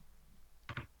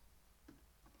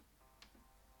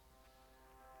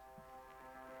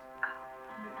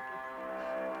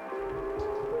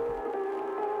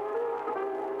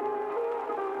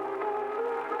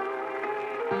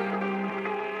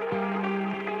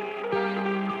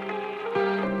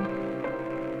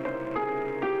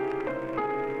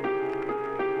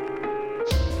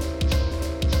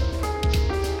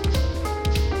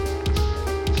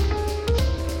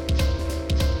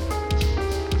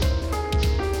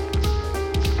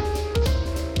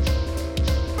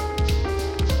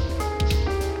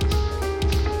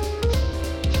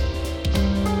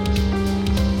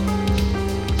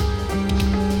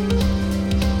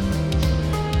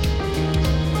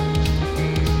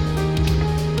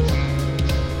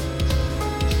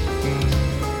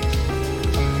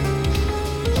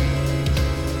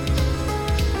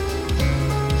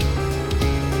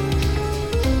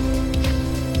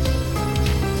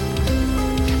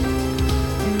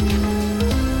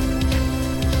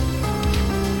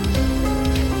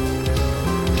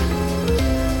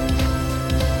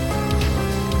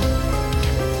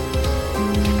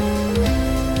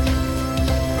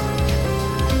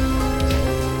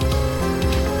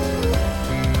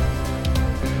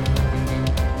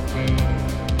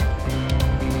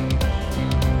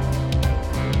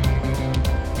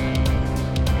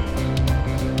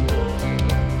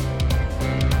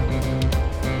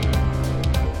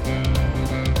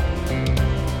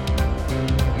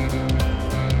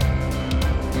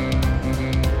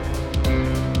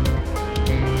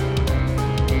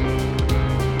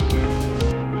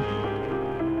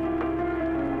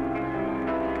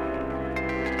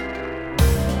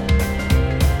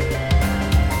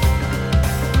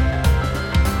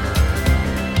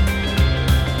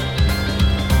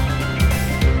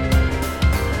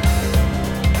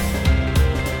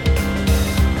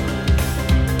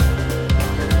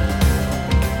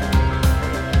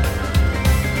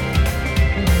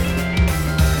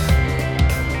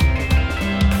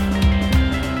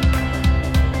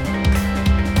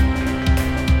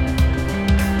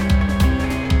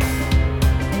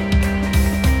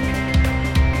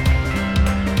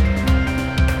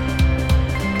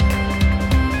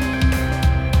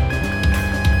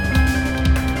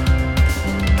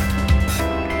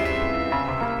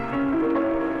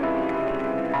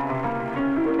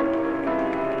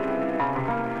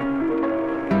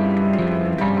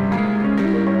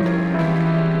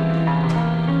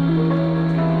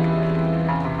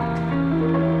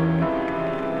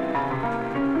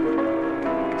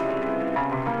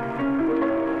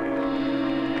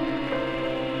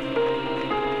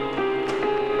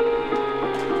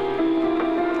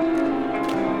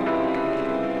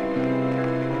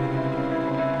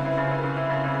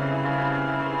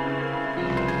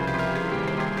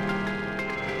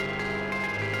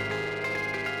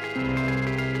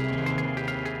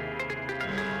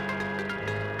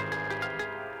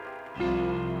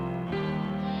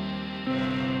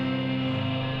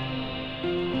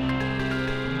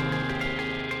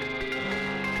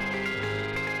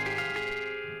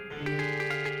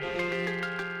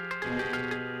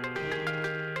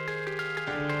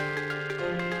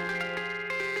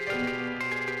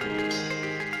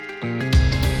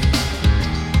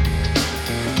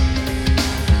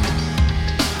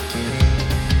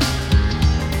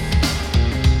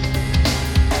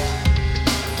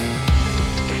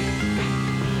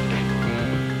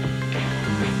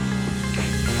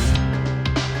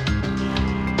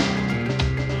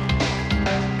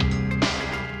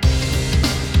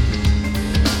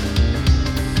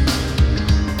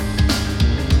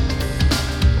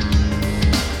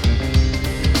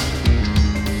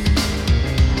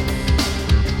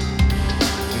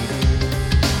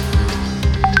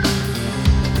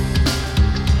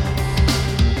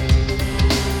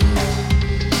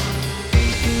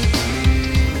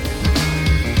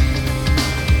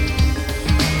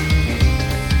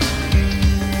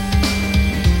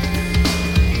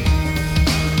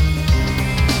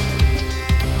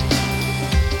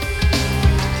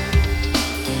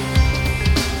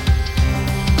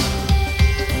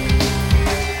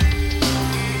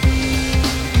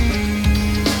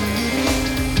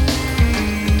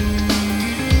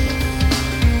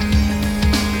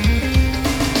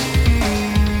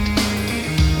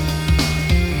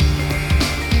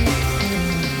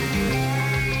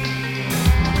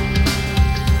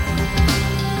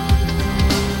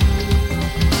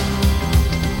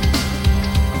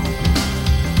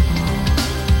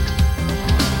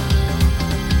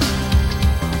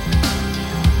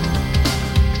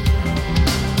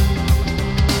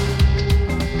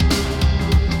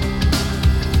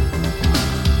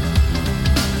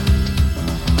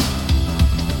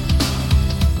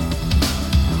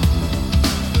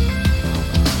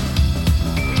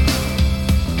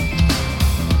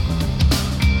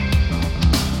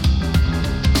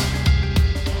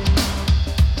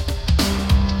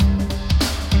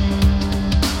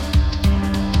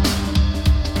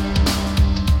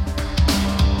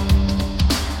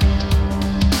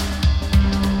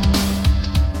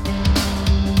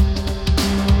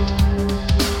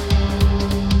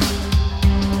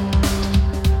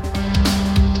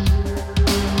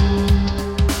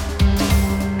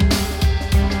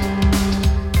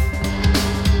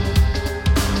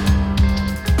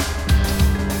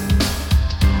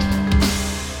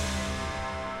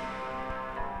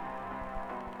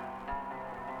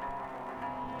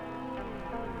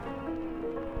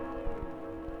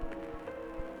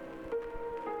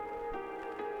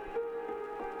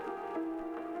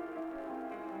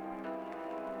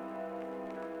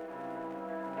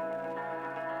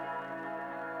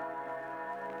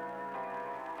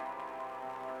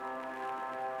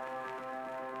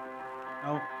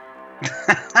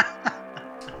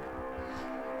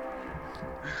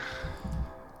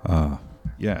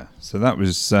 Yeah, so that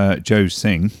was Joe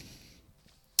Singh,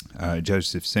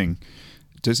 Joseph Singh.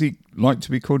 Does he like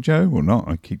to be called Joe or not?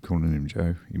 I keep calling him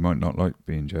Joe. He might not like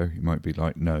being Joe. He might be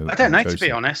like, no. I don't know, Joseph. to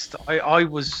be honest. I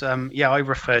was, I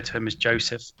referred to him as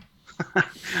Joseph.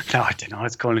 No, I don't know. I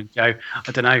was calling him Joe.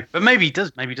 I don't know. But maybe he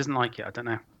does. Maybe he doesn't like it. I don't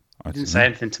know. He didn't say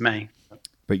anything to me.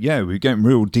 But yeah, we're getting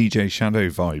real DJ Shadow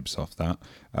vibes off that.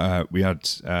 We had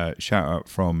shout out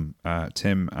from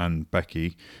Tim and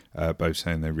Becky, both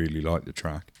saying they really like the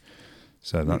track.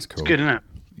 So that's cool. It's good, isn't it?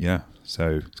 Yeah,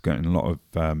 so it's getting a lot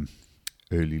of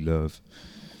early love.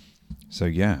 So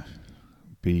yeah,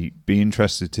 be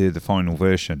interested to hear the final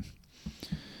version.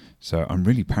 So I'm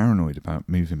really paranoid about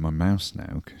moving my mouse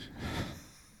now.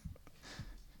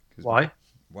 Why?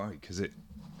 Why? Because it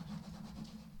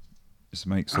just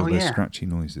makes all those scratchy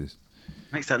noises.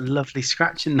 Makes that lovely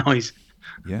scratching noise.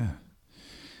 Yeah.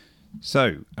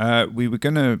 So we were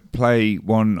going to play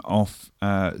one off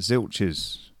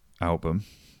Zilch's album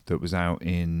that was out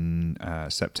in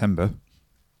September,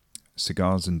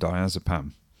 Cigars and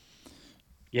Diazepam.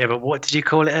 Yeah, but what did you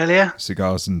call it earlier?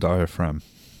 Cigars and Diaphragm.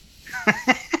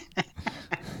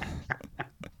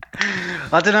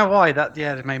 I don't know why. That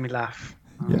made me laugh.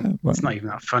 Yeah, well, it's not even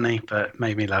that funny, but it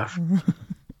made me laugh.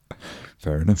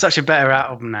 Fair enough. Such a better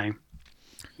album name.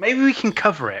 Maybe we can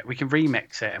cover it. We can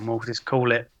remix it, and we'll just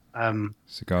call it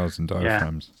Cigars and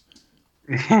Diaphragms.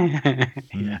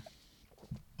 Yeah.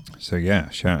 So yeah,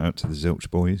 shout out to the Zilch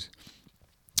boys.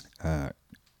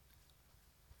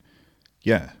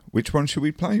 Yeah, which one should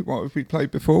we play? What have we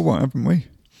played before? What haven't we?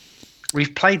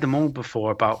 We've played them all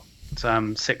before, about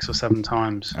 6 or 7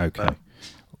 times. Okay.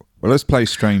 Well, let's play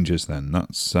Strangers then.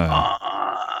 That's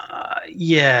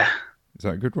yeah. Is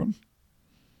that a good one?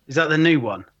 Is that the new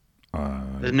one?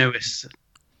 The newest.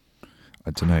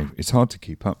 I don't know. It's hard to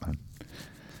keep up, man.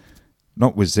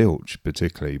 Not with Zilch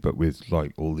particularly, but with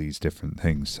like all these different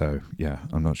things. So yeah,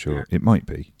 I'm not sure. It might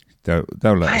be. They'll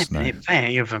let us know.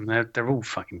 Any of them, they're all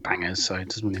fucking bangers, so it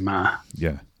doesn't really matter.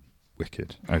 Yeah,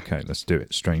 wicked. Okay, let's do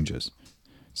it. Strangers,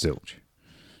 Zilch.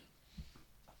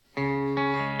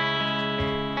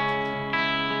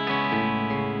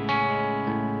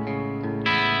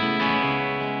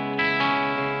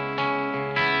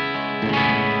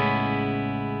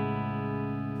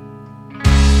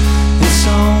 It's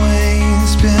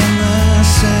always been the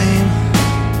same.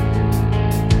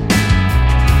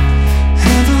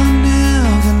 Have I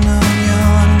never known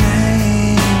your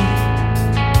name?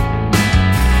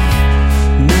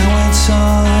 Now it's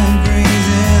hard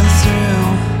breathing through.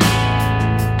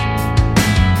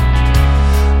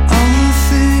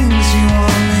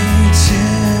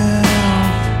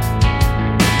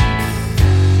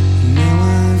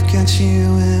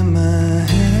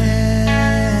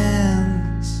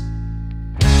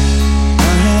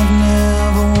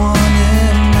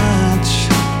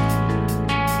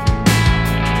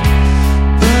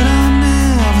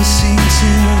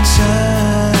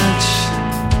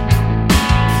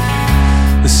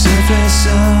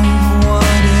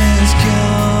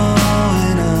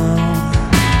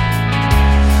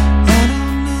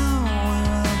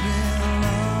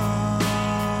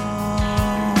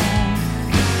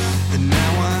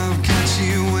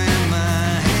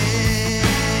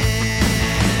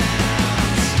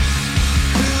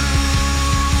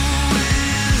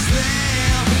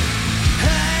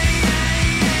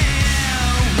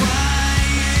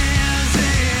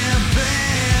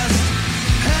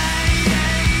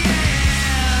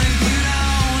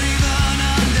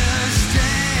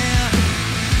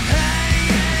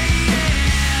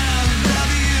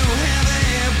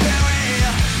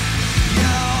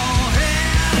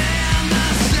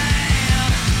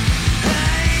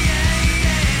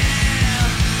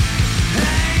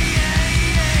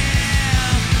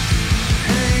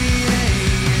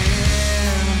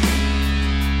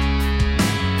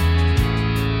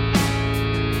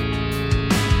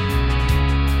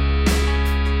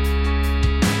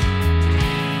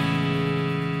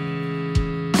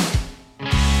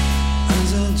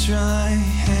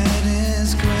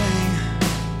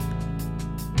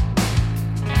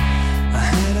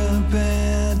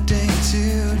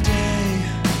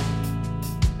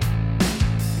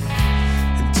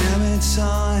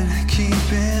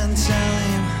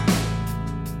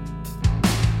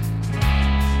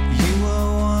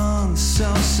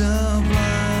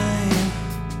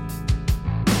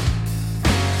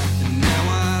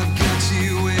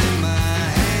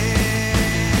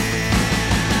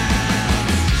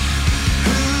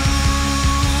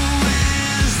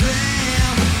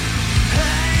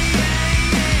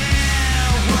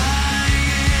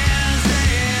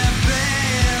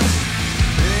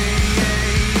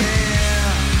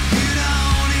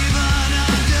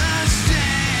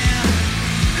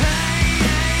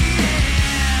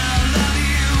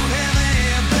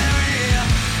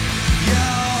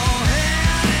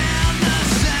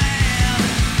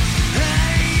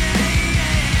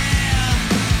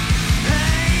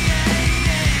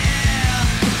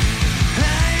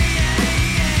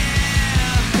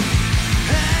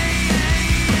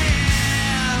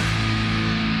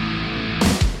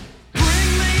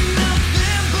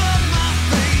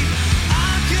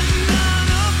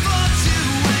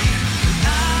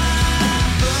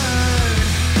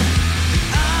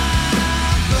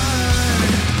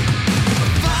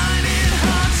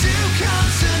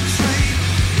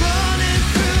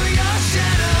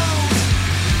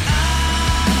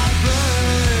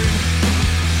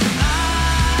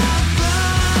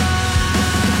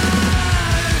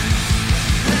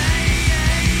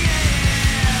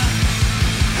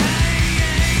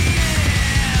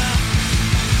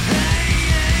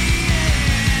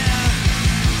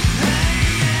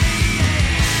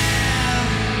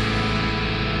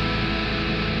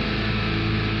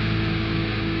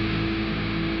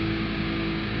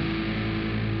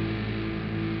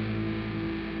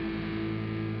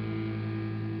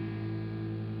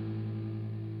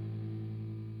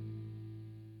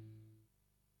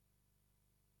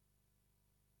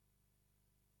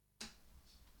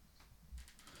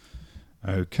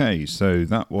 Okay, so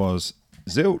that was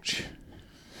Zilch.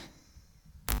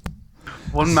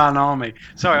 One man army.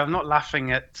 Sorry, I'm not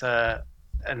laughing at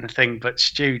anything, but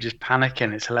Stu just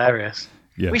panicking. It's hilarious.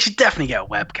 Yeah. We should definitely get a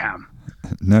webcam.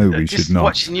 No, we Just should not.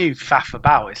 watching you faff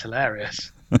about, it's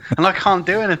hilarious. And I can't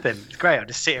do anything. It's great. I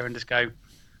just sit here and just go,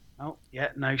 oh,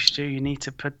 yeah, no, Stu, you need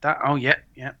to put that. Oh, yeah,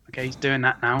 okay, he's doing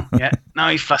that now. Yeah, no,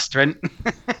 he's flustering.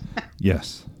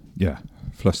 Yes. Yeah.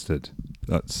 Flustered.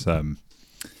 That's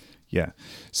yeah.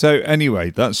 So anyway,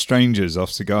 that's Strangers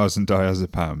off Cigars and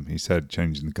Diazepam, he said,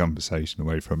 changing the conversation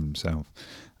away from himself.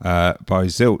 By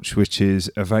Zilch, which is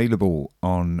available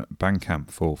on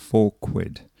Bandcamp for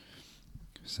 £4.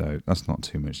 So that's not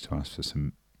too much to ask for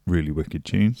some really wicked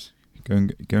tunes. Go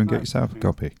and get yourself a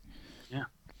copy. Yeah.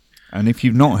 And if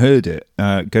you've not heard it,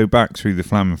 go back through the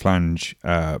Flam and Flange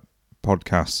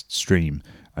podcast stream,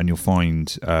 and you'll find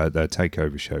their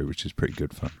takeover show, which is pretty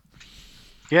good fun.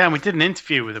 Yeah, and we did an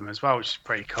interview with them as well, which is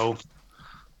pretty cool.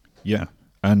 Yeah,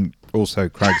 and also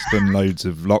Craig's done loads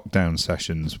of lockdown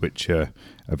sessions, which are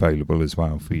available as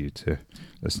well for you to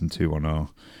listen to on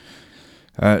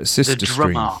our sister The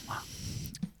stream. drummer.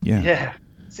 Yeah.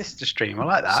 Sister stream. I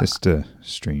like that. Sister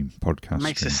stream podcast. It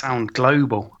makes stream. it sound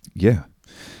global. Yeah.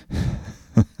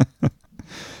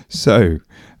 So,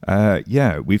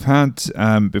 we've had,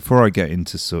 before I get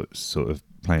into sort of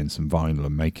playing some vinyl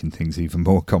and making things even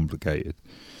more complicated,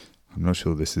 I'm not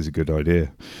sure this is a good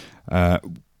idea.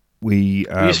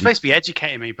 You're supposed to be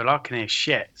educating me, but I can hear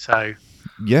shit, so...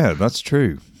 Yeah, that's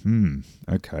true.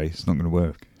 Okay, it's not going to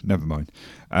work. Never mind.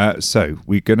 So,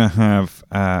 we're going to have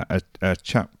a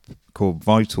chap called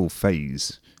Vital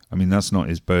Phase. I mean, that's not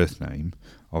his birth name,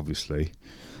 obviously.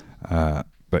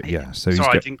 But yeah, so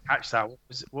Sorry, I didn't catch that.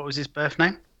 What was his birth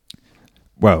name?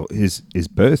 Well, his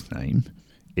birth name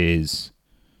is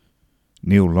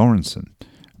Neil Lawrenson,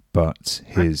 but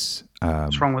his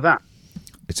What's wrong with that?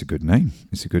 it's a good name.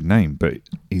 It's a good name, but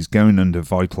he's going under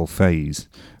Vital Phase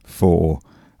for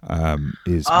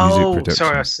his music production.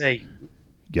 Sorry, I see.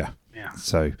 Yeah. Yeah.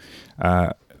 So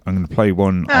I'm going to play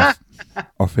one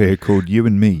off here called "You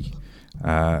and Me,"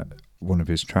 one of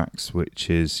his tracks, which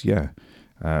is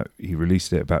he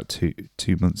released it about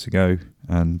two months ago,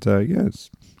 and it's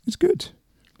good.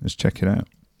 Let's check it out.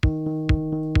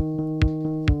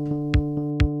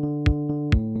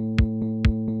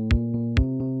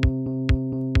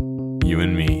 You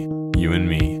and me, you and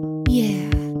me. Yeah.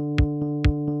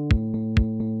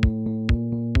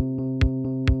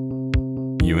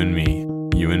 You and me,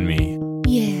 you and me.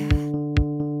 Yeah.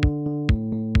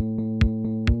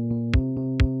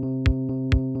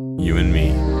 You and me,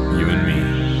 you and me.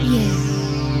 Yeah.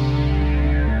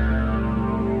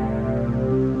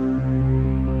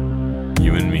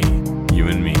 You and me, you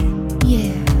and me.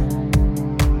 Yeah.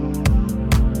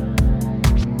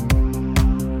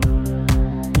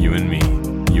 You and me,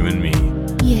 you and me.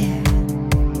 Yeah.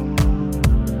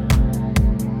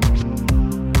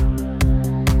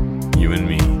 You and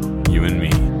me, you and me.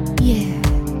 Yeah.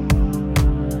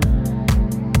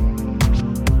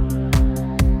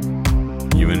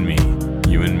 You and me,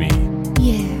 you and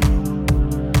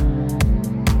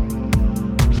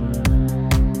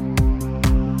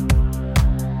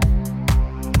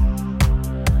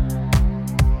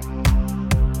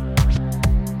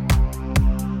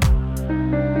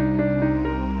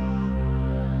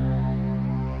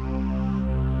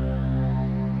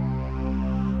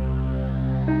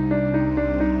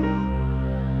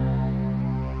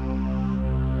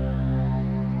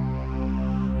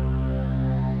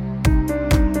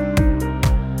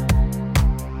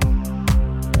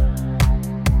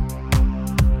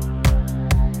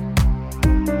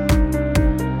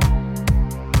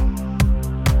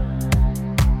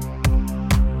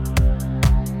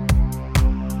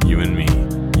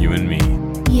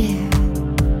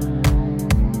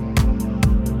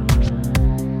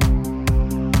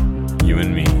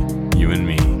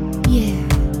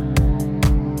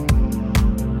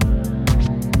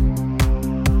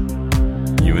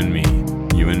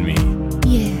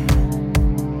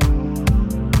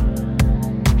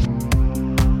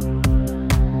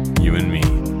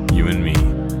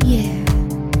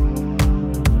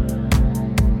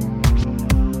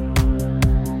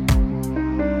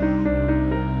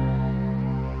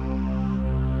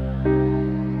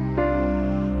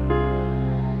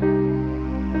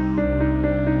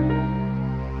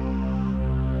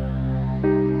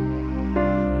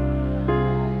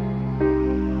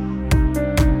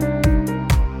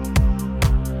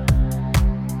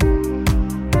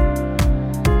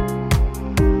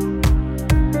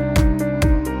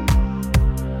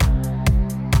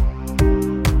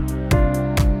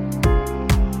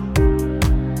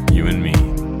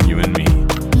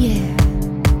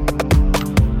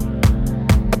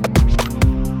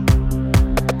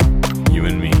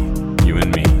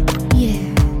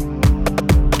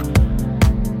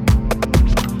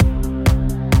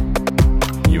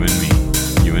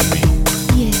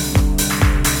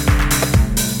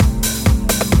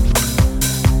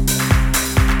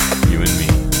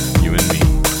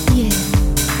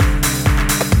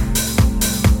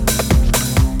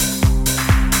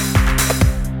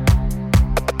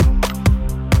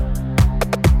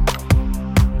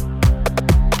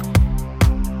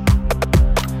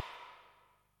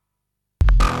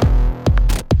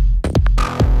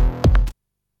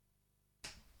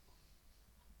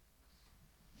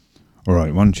All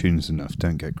right, one tune's enough.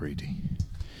 Don't get greedy.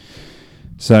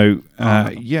 So,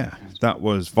 that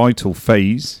was Vital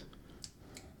Phase.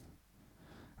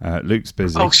 Luke's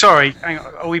busy. Oh, sorry. Hang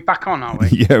on. Are we back on, are we?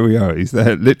 Yeah, we are. He's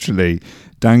there literally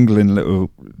dangling little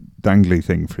dangly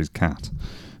thing for his cat.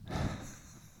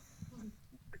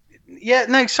 Yeah,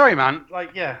 no, sorry, man.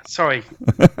 Sorry.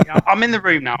 I'm in the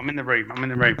room now. I'm in the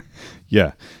room.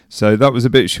 Yeah, so that was a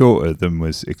bit shorter than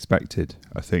was expected,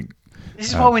 I think. This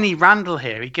is why we need Randall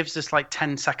here. He gives us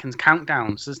 10 seconds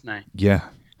countdowns, doesn't he? Yeah.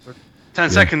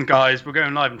 10 seconds, guys. We're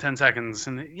going live in 10 seconds.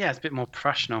 And it's a bit more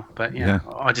professional. But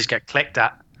I just get clicked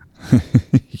at.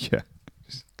 Yeah.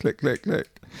 Just click.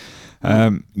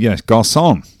 Yes,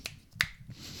 Garçon.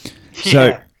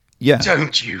 So, yeah.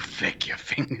 Don't you flick your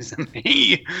fingers at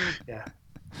me. Yeah.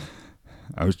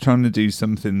 I was trying to do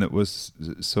something that was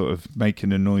sort of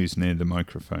making a noise near the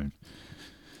microphone.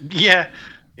 Yeah.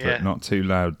 But not too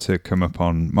loud to come up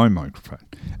on my microphone.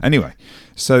 Anyway,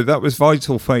 so that was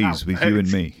Vital Phase with You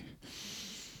and Me.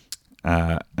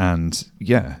 And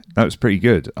yeah, that was pretty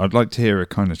good. I'd like to hear a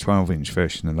kind of 12-inch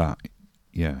version of that.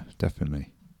 Yeah, definitely.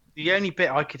 The only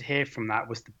bit I could hear from that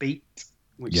was the beat,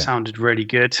 which sounded really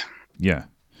good. Yeah.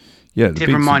 Yeah, it did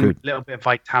remind me a little bit of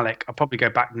Vitalik. I'll probably go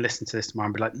back and listen to this tomorrow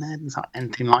and be like, no, there's not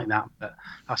anything like that. But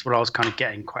that's what I was kind of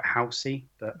getting, quite housey.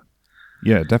 But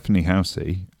yeah, definitely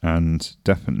housey, and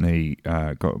definitely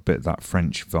got a bit of that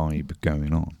French vibe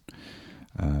going on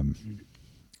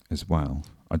as well.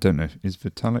 I don't know, is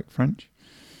Vitalik French?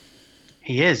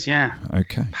 He is, yeah.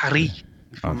 Okay. Paris.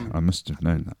 I must have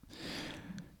known that.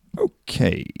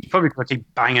 Okay. Probably got to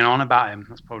keep banging on about him.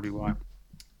 That's probably why.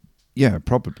 Yeah,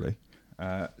 probably.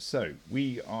 So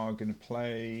we are going to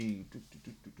play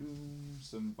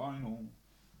some vinyl.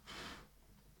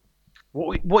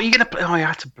 What are you going to play? Oh, you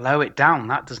have to blow it down.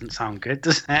 That doesn't sound good,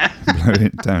 does it? Blow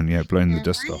it down, yeah, blowing the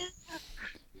dust off.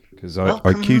 Because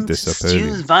I queued this up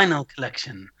earlier. Stu's vinyl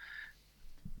collection.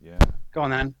 Yeah. Go on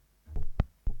then.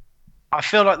 I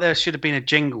feel like there should have been a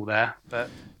jingle there, but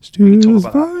Stu's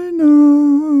vinyl.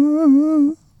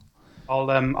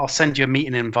 I'll send you a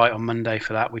meeting invite on Monday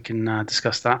for that. We can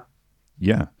discuss that.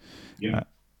 Yeah. A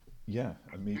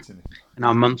meeting in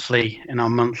our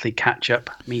monthly catch up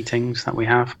meetings that we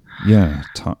have. Yeah.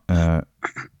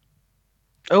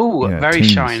 Very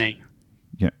teams. shiny.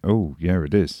 Yeah. Oh, yeah,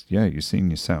 it is. Yeah, you're seeing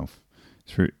yourself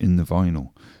through in the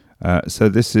vinyl. So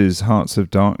this is Hearts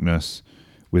of Darkness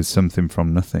with Something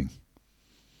from Nothing.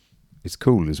 It's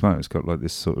cool as well. It's got like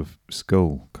this sort of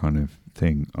skull kind of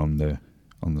thing on the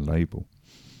label,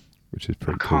 which is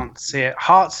pretty cool. I can't see it.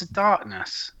 Hearts of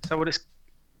Darkness. So what it's?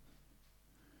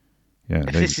 Yeah.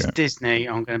 If this is Disney,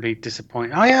 I'm going to be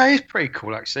disappointed. Oh yeah, it's pretty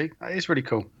cool actually. That is really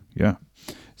cool. Yeah.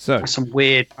 So there's some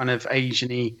weird kind of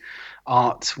Asian-y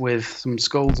art with some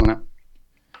skulls on it.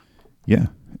 Yeah,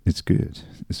 it's good.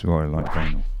 This is why I like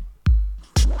vinyl.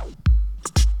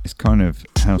 It's kind of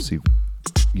housey,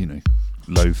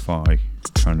 lo-fi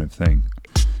kind of thing.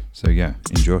 So yeah,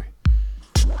 enjoy.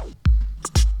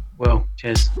 Well,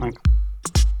 cheers. Thanks.